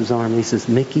he puts his arm, and he says,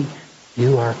 Mickey,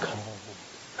 you are called.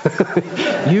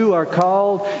 You are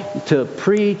called to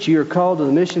preach, you're called to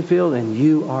the mission field, and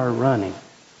you are running.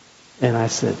 And I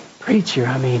said, preacher,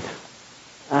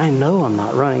 I know I'm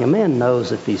not running. A man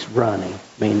knows if he's running.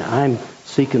 I'm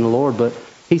seeking the Lord, but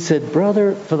he said,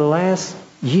 brother, for the last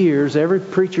years, every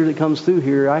preacher that comes through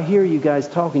here, I hear you guys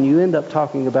talking. You end up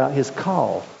talking about his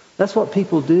call. That's what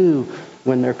people do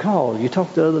when they're called. You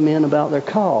talk to other men about their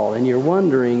call, and you're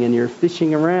wondering, and you're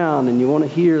fishing around, and you want to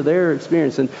hear their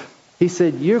experience. And he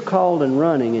said, you're called and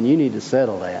running, and you need to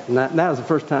settle that. And that was the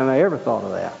first time I ever thought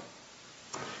of that.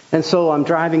 And so I'm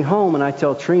driving home, and I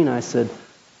tell Trina, I said,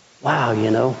 wow,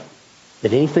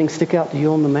 did anything stick out to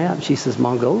you on the map? And she says,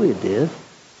 Mongolia did.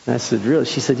 And I said, really?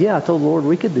 She said, yeah, I told the Lord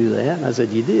we could do that. And I said,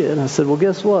 you did? And I said, well,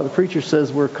 guess what? The preacher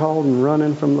says we're called and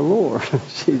running from the Lord.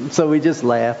 So we just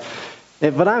laughed.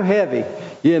 But I'm heavy,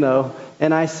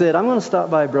 And I said, I'm going to stop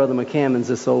by Brother McCammon's,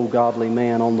 this old godly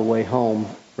man, on the way home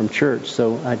from church.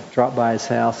 So I dropped by his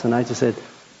house, and I just said,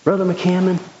 Brother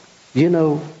McCammon,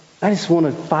 I just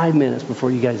wanted 5 minutes before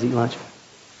you guys eat lunch.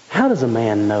 How does a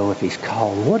man know if he's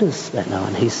called? What is that now?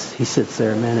 And he sits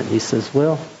there a minute, and he says,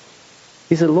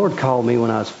 he said, the Lord called me when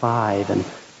I was 5, and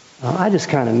I just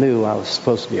kind of knew I was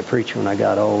supposed to be a preacher when I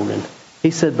got old. And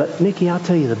he said, but Mickey, I'll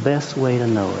tell you the best way to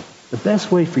know it. The best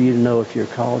way for you to know if you're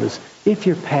called is if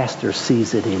your pastor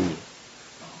sees it in you.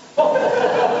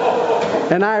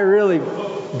 And I really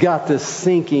got this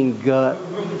sinking gut,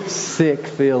 sick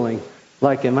feeling.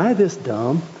 Like, am I this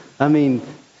dumb?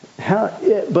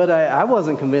 But I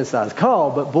wasn't convinced I was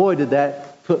called, but boy, did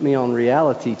that put me on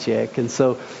reality check. And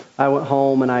so I went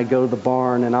home and I go to the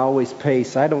barn and I always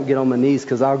pace. I don't get on my knees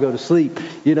because I'll go to sleep,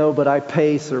 but I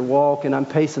pace or walk, and I'm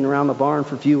pacing around the barn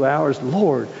for a few hours.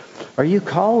 Lord, are you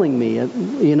calling me?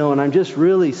 And I'm just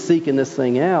really seeking this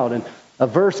thing out. And a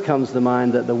verse comes to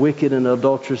mind that the wicked and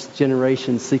adulterous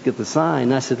generation seeketh a sign.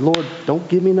 And I said, Lord, don't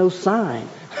give me no sign.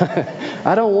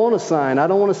 I don't want a sign. I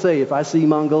don't want to say, if I see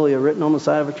Mongolia written on the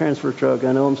side of a transfer truck,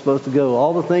 I know I'm supposed to go.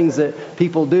 All the things that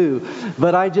people do.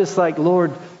 But I just like,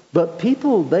 Lord, but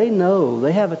people, they know.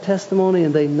 They have a testimony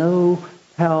and they know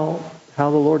how the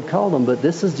Lord called them. But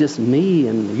this is just me,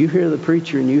 and you hear the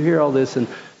preacher and you hear all this. And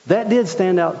that did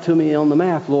stand out to me on the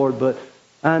map, Lord. But,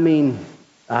 I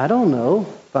don't know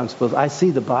if I'm supposed to. I see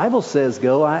the Bible says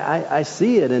go. I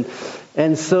see it.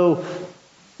 And so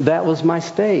that was my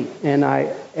state. And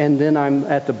then I'm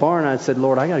at the barn. I said,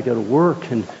 Lord, I got to go to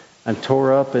work. And I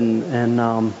tore up, and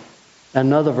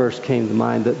another verse came to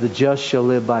mind, that the just shall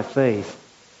live by faith.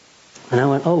 And I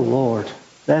went, oh Lord,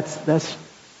 that's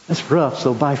that's rough.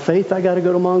 So by faith, I got to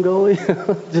go to Mongolia.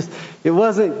 It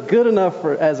wasn't good enough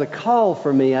as a call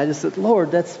for me. I just said, Lord,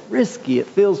 that's risky. It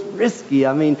feels risky.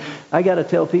 I mean, I got to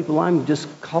tell people I'm just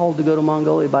called to go to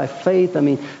Mongolia by faith. I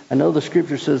mean, I know the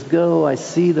scripture says go. I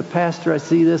see the pastor. I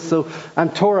see this. So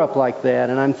I'm tore up like that.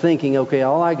 And I'm thinking, okay,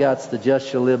 all I got's the just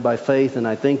shall live by faith. And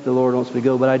I think the Lord wants me to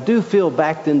go. But I do feel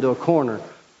backed into a corner.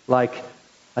 Like,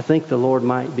 I think the Lord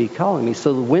might be calling me.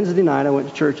 So the Wednesday night I went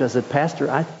to church. I said, Pastor,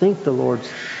 I think the Lord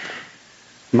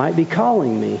might be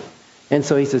calling me. And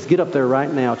so he says, get up there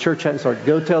right now. Church hadn't started.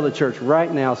 Go tell the church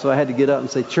right now. So I had to get up and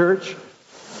say, church,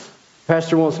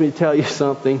 Pastor wants me to tell you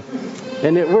something.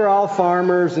 And we're all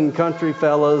farmers and country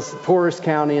fellows, poorest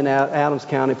county in Adams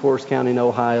County, poorest county in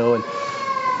Ohio. And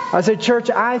I said, church,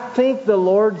 I think the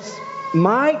Lord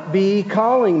might be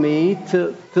calling me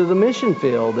to the mission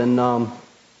field.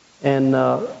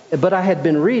 But I had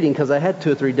been reading because I had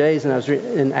 2 or 3 days, and I was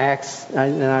reading in Acts,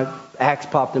 Acts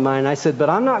popped in mind. And I said, but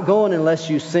I'm not going unless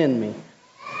you send me.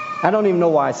 I don't even know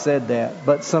why I said that,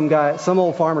 but some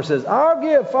old farmer says, I'll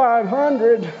give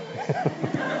 500.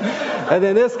 And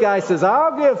then this guy says,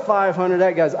 I'll give 500.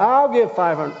 That guy says, I'll give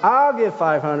 500. I'll give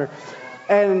 500.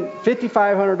 And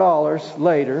 $5,500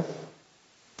 later,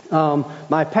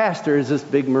 my pastor is this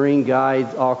big Marine guy,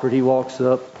 awkward. He walks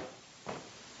up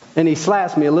and he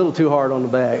slaps me a little too hard on the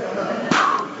back,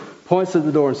 points at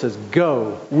the door and says,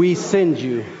 go, we send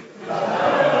you.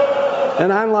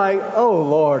 And I'm like, oh,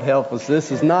 Lord, help us.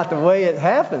 This is not the way it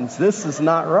happens. This is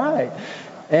not right.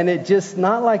 And it just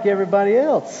not like everybody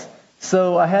else.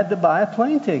 So I had to buy a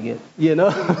plane ticket,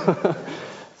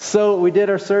 So we did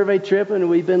our survey trip, and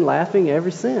we've been laughing ever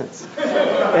since.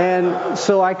 And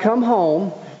so I come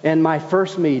home, and my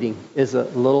first meeting is a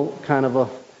little kind of a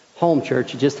home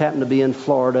church. It just happened to be in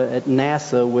Florida at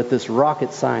NASA with this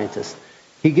rocket scientist.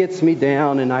 He gets me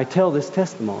down, and I tell this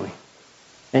testimony.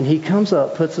 And he comes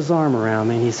up, puts his arm around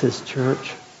me, and he says,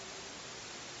 church,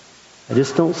 I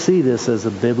just don't see this as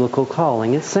a biblical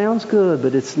calling. It sounds good,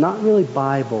 but it's not really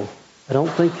Bible. I don't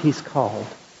think he's called,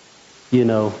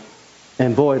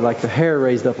 And boy, like the hair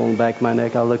raised up on the back of my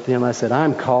neck, I looked at him, I said,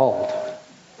 I'm called.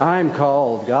 I'm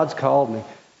called. God's called me.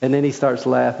 And then he starts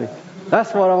laughing.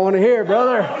 That's what I want to hear,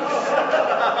 brother.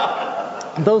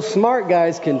 Those smart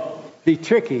guys can be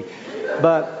tricky.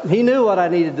 But he knew what I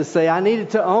needed to say. I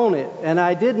needed to own it. And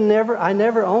I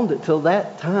never owned it till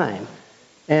that time.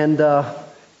 And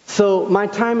so my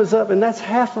time is up, and that's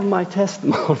half of my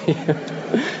testimony.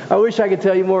 I wish I could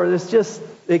tell you more. It's just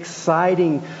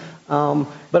exciting.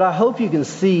 But I hope you can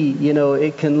see,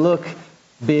 it can look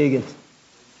big.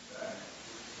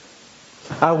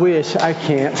 I wish I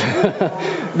can't.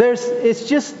 It's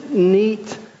just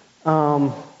neat.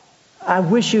 I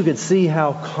wish you could see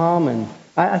how common.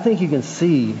 I think you can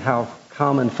see how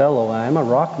common fellow I am. I'm a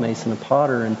rock mason, a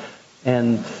potter,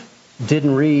 and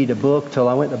didn't read a book till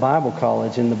I went to Bible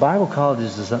college. And the Bible college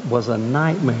was a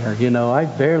nightmare. I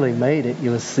barely made it. It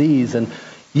was C's. And,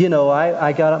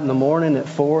 I got up in the morning at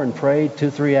 4 and prayed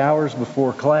 2-3 hours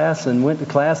before class, and went to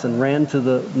class and ran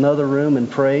to another room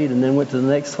and prayed, and then went to the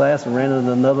next class and ran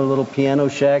to another little piano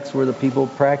shacks where the people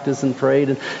practiced and prayed.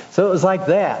 And so it was like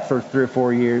that for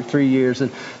 3 years.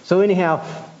 And so anyhow,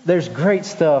 there's great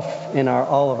stuff in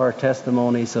all of our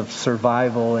testimonies of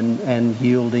survival and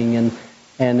yielding,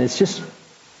 and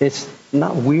it's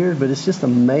not weird, but it's just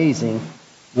amazing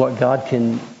what God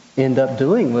can end up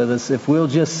doing with us if we'll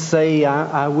just say,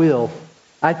 I will.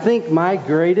 I think my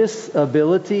greatest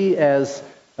ability as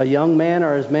a young man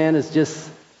or as man is just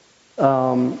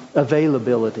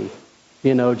availability.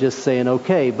 Just saying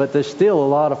okay, but there's still a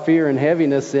lot of fear and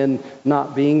heaviness in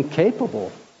not being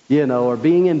capable, or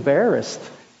being embarrassed.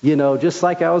 Just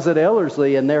like I was at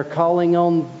Ellerslie, and they're calling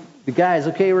on the guys,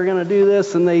 okay, we're going to do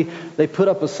this, and they put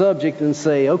up a subject and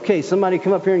say, okay, somebody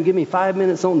come up here and give me 5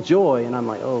 minutes on joy. And I'm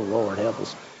like, oh, Lord, help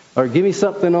us. Or give me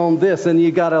something on this, and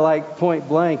you got to point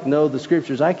blank know the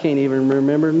scriptures. I can't even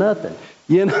remember nothing.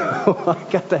 I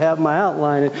got to have my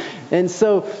outline. And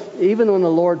so even when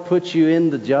the Lord puts you in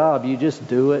the job, you just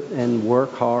do it and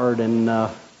work hard,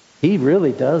 and He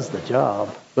really does the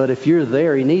job. But if you're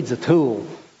there, He needs a tool.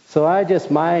 So I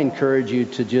encourage you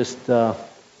to just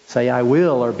say, I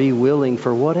will, or be willing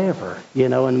for whatever.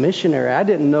 And missionary, I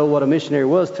didn't know what a missionary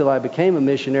was till I became a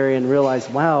missionary and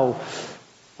realized, wow,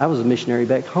 I was a missionary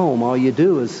back home. All you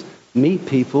do is meet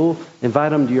people, invite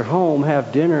them to your home,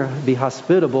 have dinner, be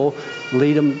hospitable,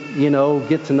 lead them,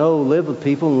 get to know, live with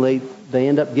people, and they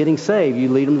end up getting saved. You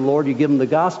lead them to the Lord, you give them the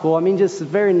gospel. Just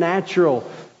very natural.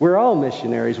 We're all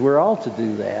missionaries. We're all to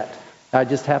do that. I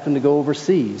just happened to go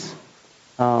overseas.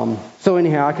 So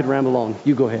anyhow, I could ramble on.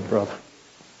 You go ahead, brother.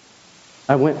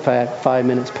 I went 5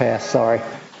 minutes past. Sorry.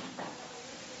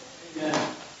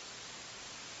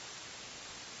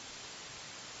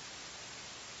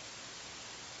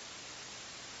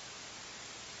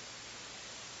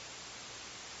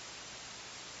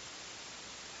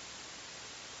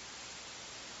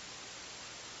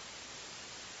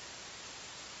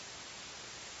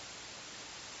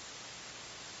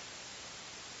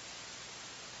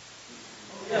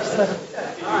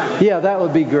 Yeah, that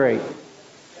would be great.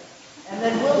 And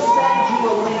then we'll send you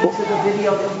a link to the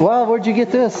video. Well, where'd you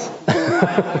get this?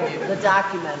 The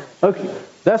documentary. Okay,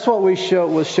 that's what we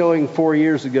was showing 4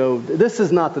 years ago. This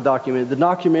is not the documentary. The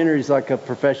documentary is like a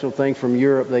professional thing from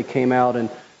Europe. They came out and,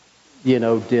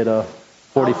 did a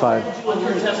 45. On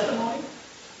your testimony?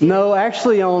 No,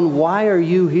 actually on Why Are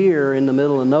You Here in the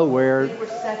Middle of Nowhere. They were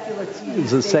secular TV. It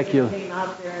was a secular. Came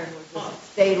out there and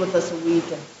stayed with us a week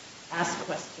and asked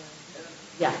questions.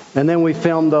 Yeah. And then we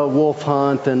filmed the wolf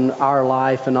hunt and our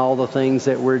life and all the things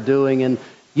that we're doing. And,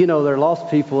 they're lost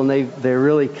people and they're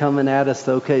really coming at us.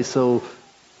 Okay, so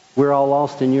we're all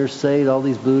lost and you're saved, all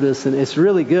these Buddhists. And it's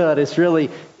really good. It's really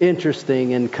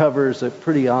interesting and covers a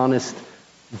pretty honest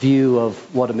view of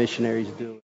what a missionary is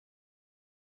doing.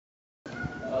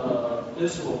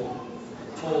 Israel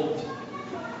told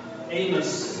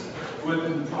Amos, who had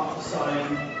been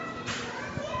prophesying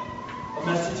a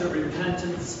message of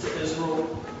repentance to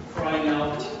Israel, crying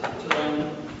out to them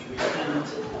to repent,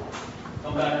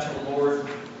 come back to the Lord.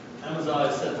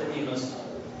 Amaziah said to Amos,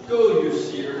 "Go, you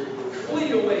seer,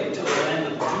 flee away to the land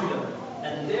of Judah,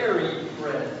 and there eat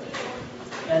bread,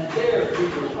 and there do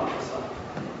your prophesy.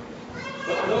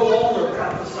 But no longer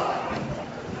prophesy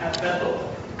at Bethel,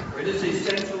 for it is a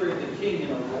sanctuary of the king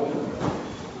and a royal."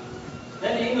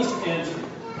 Then Amos answered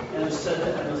and said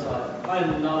to Amaziah, "I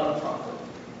am not a prophet,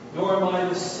 nor am I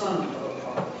the son of a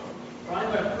prophet, for I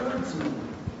am a herdsman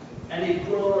and a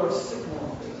grower of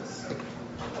sycamore figs.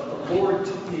 But the Lord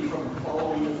took me from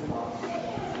following the flock.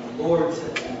 And the Lord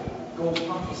said to me, go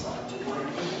prophesy to my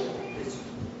people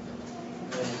Israel."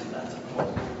 And that's a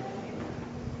call.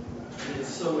 It is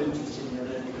so interesting that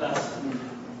it blessed me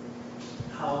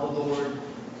how the Lord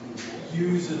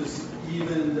uses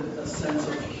even a sense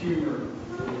of humor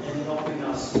in helping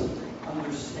us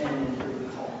understand the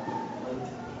call. Like,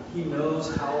 He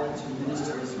knows how to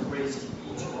minister His grace to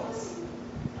each of us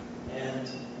and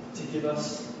to give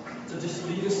us, to just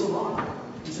lead us along.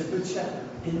 He's a good shepherd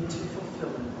into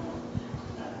fulfilling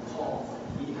that call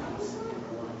that He has in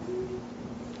our life.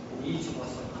 And each of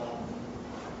us are called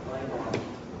by God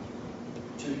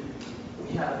to,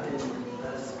 we have been,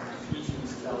 as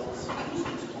Ephesians tells us,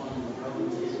 Ephesians 1 and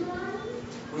Romans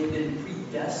 8, we've been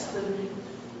predestined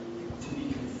to be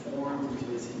conformed to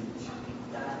His image.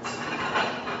 That's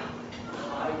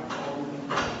high calling in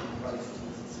Christ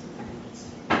Jesus.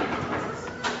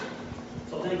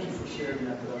 So thank you for sharing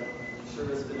that, brother. It sure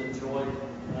has been a joy.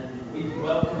 And we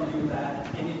welcome you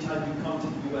back anytime you come to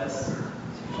the U.S.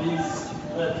 Please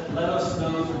let us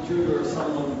know through Judah or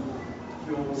someone.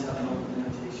 You always have an open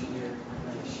invitation here.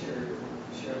 And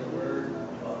share the word.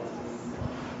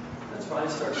 That's why I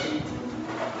start eating.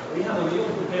 We have a meal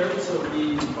prepared, so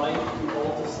we invite you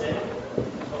all to stay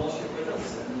and fellowship with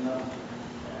us and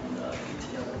eat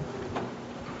together.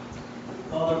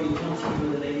 Father, we come to you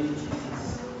in the name of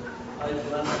Jesus. I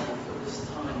bless you for this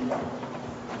time.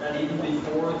 That even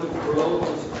before the world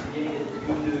was created,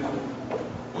 you knew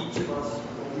each of us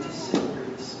were going to sit here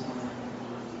this morning.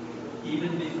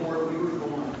 Even before we were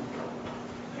born,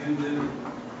 you knew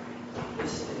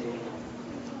this day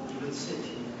we would sit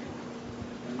here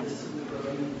and listen to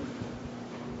Brother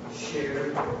share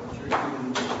your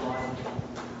human life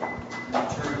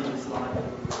and journey his life.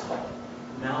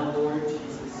 Now, Lord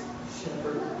Jesus,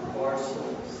 shepherd of our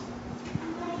souls,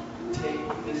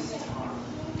 take this time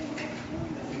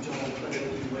and don't let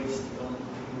it be wasted on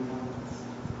anyone else.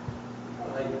 But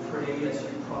I pray, as you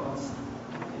promised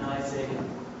in Isaiah,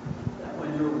 that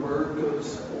when your word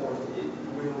goes forth, it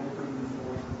will bring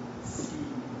forth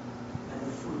seed and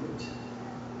fruit.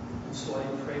 And so I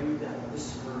pray that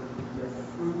this word will be a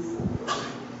fruitful word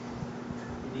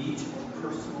in each of our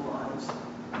personal lives,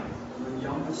 from the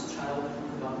youngest child who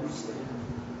could understand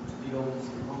to the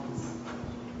oldest among us.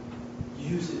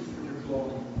 Use it for your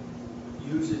glory.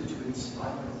 Use it to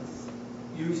inspire us.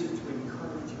 Use it to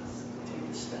encourage us to take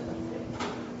a step of faith.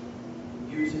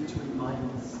 Use it to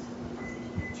remind us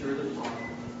that you're the Father.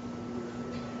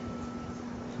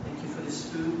 Thank you for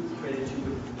this food. We pray that you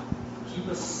would keep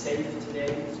us safe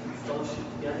today as we fellowship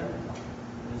together.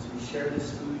 And as we share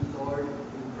this food, Lord,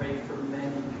 we pray for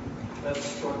many who have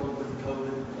struggled with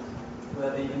COVID, who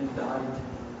have even died,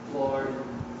 Lord,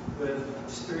 who have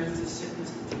experienced this sickness,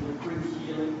 that you would bring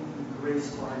healing and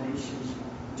grace to our nation,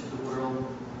 to the world.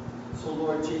 So,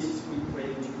 Lord Jesus, we pray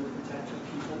that you would protect your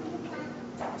people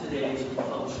today as we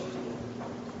fellowship together.